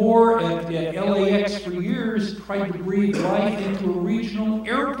 Cliff Moore at LAX for years tried to breathe life into a regional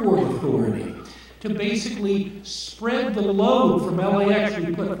airport authority to basically spread the load from LAX.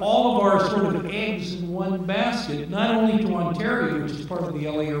 We put all of our sort of eggs in one basket, not only to Ontario, which is part of the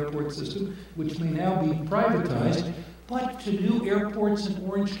LA airport system, which may now be privatized, but to new airports in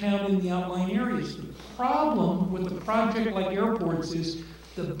Orange County and the outlying areas. The problem with a project like airports is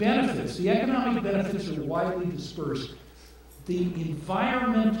the benefits, the economic benefits are widely dispersed. The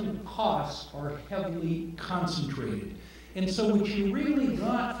environmental costs are heavily concentrated. And so what you really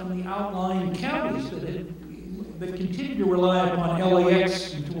got from the outlying counties that continue to rely upon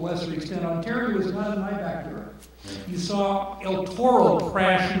LAX and to a lesser extent Ontario is not in my backyard. You saw El Toro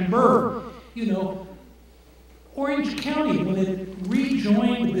crash and burn. You know, Orange County, when it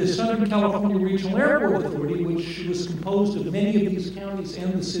rejoined the Southern California Regional Airport Authority, which was composed of many of these counties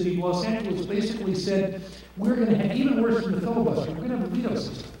and the city of Los Angeles, basically said, we're going to have, even worse than the filibuster, we're going to have a veto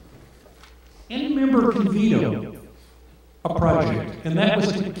system. Any member can veto a project, and that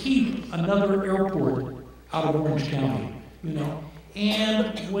was to keep another airport out of Orange County, you know.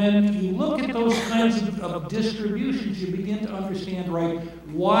 And when you look at those kinds of distributions, you begin to understand, right,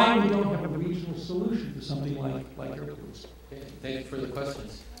 why we don't have a regional solution to something like airports. Okay, thank you for the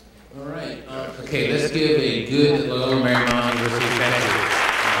questions. All right. Okay, let's give a good Loyola Marymount University thank you.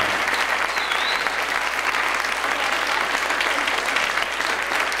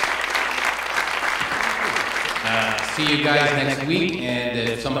 See you guys next week, and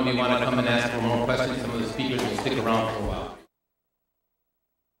if some of you want to come and ask for more questions, some of the speakers will stick around for a while.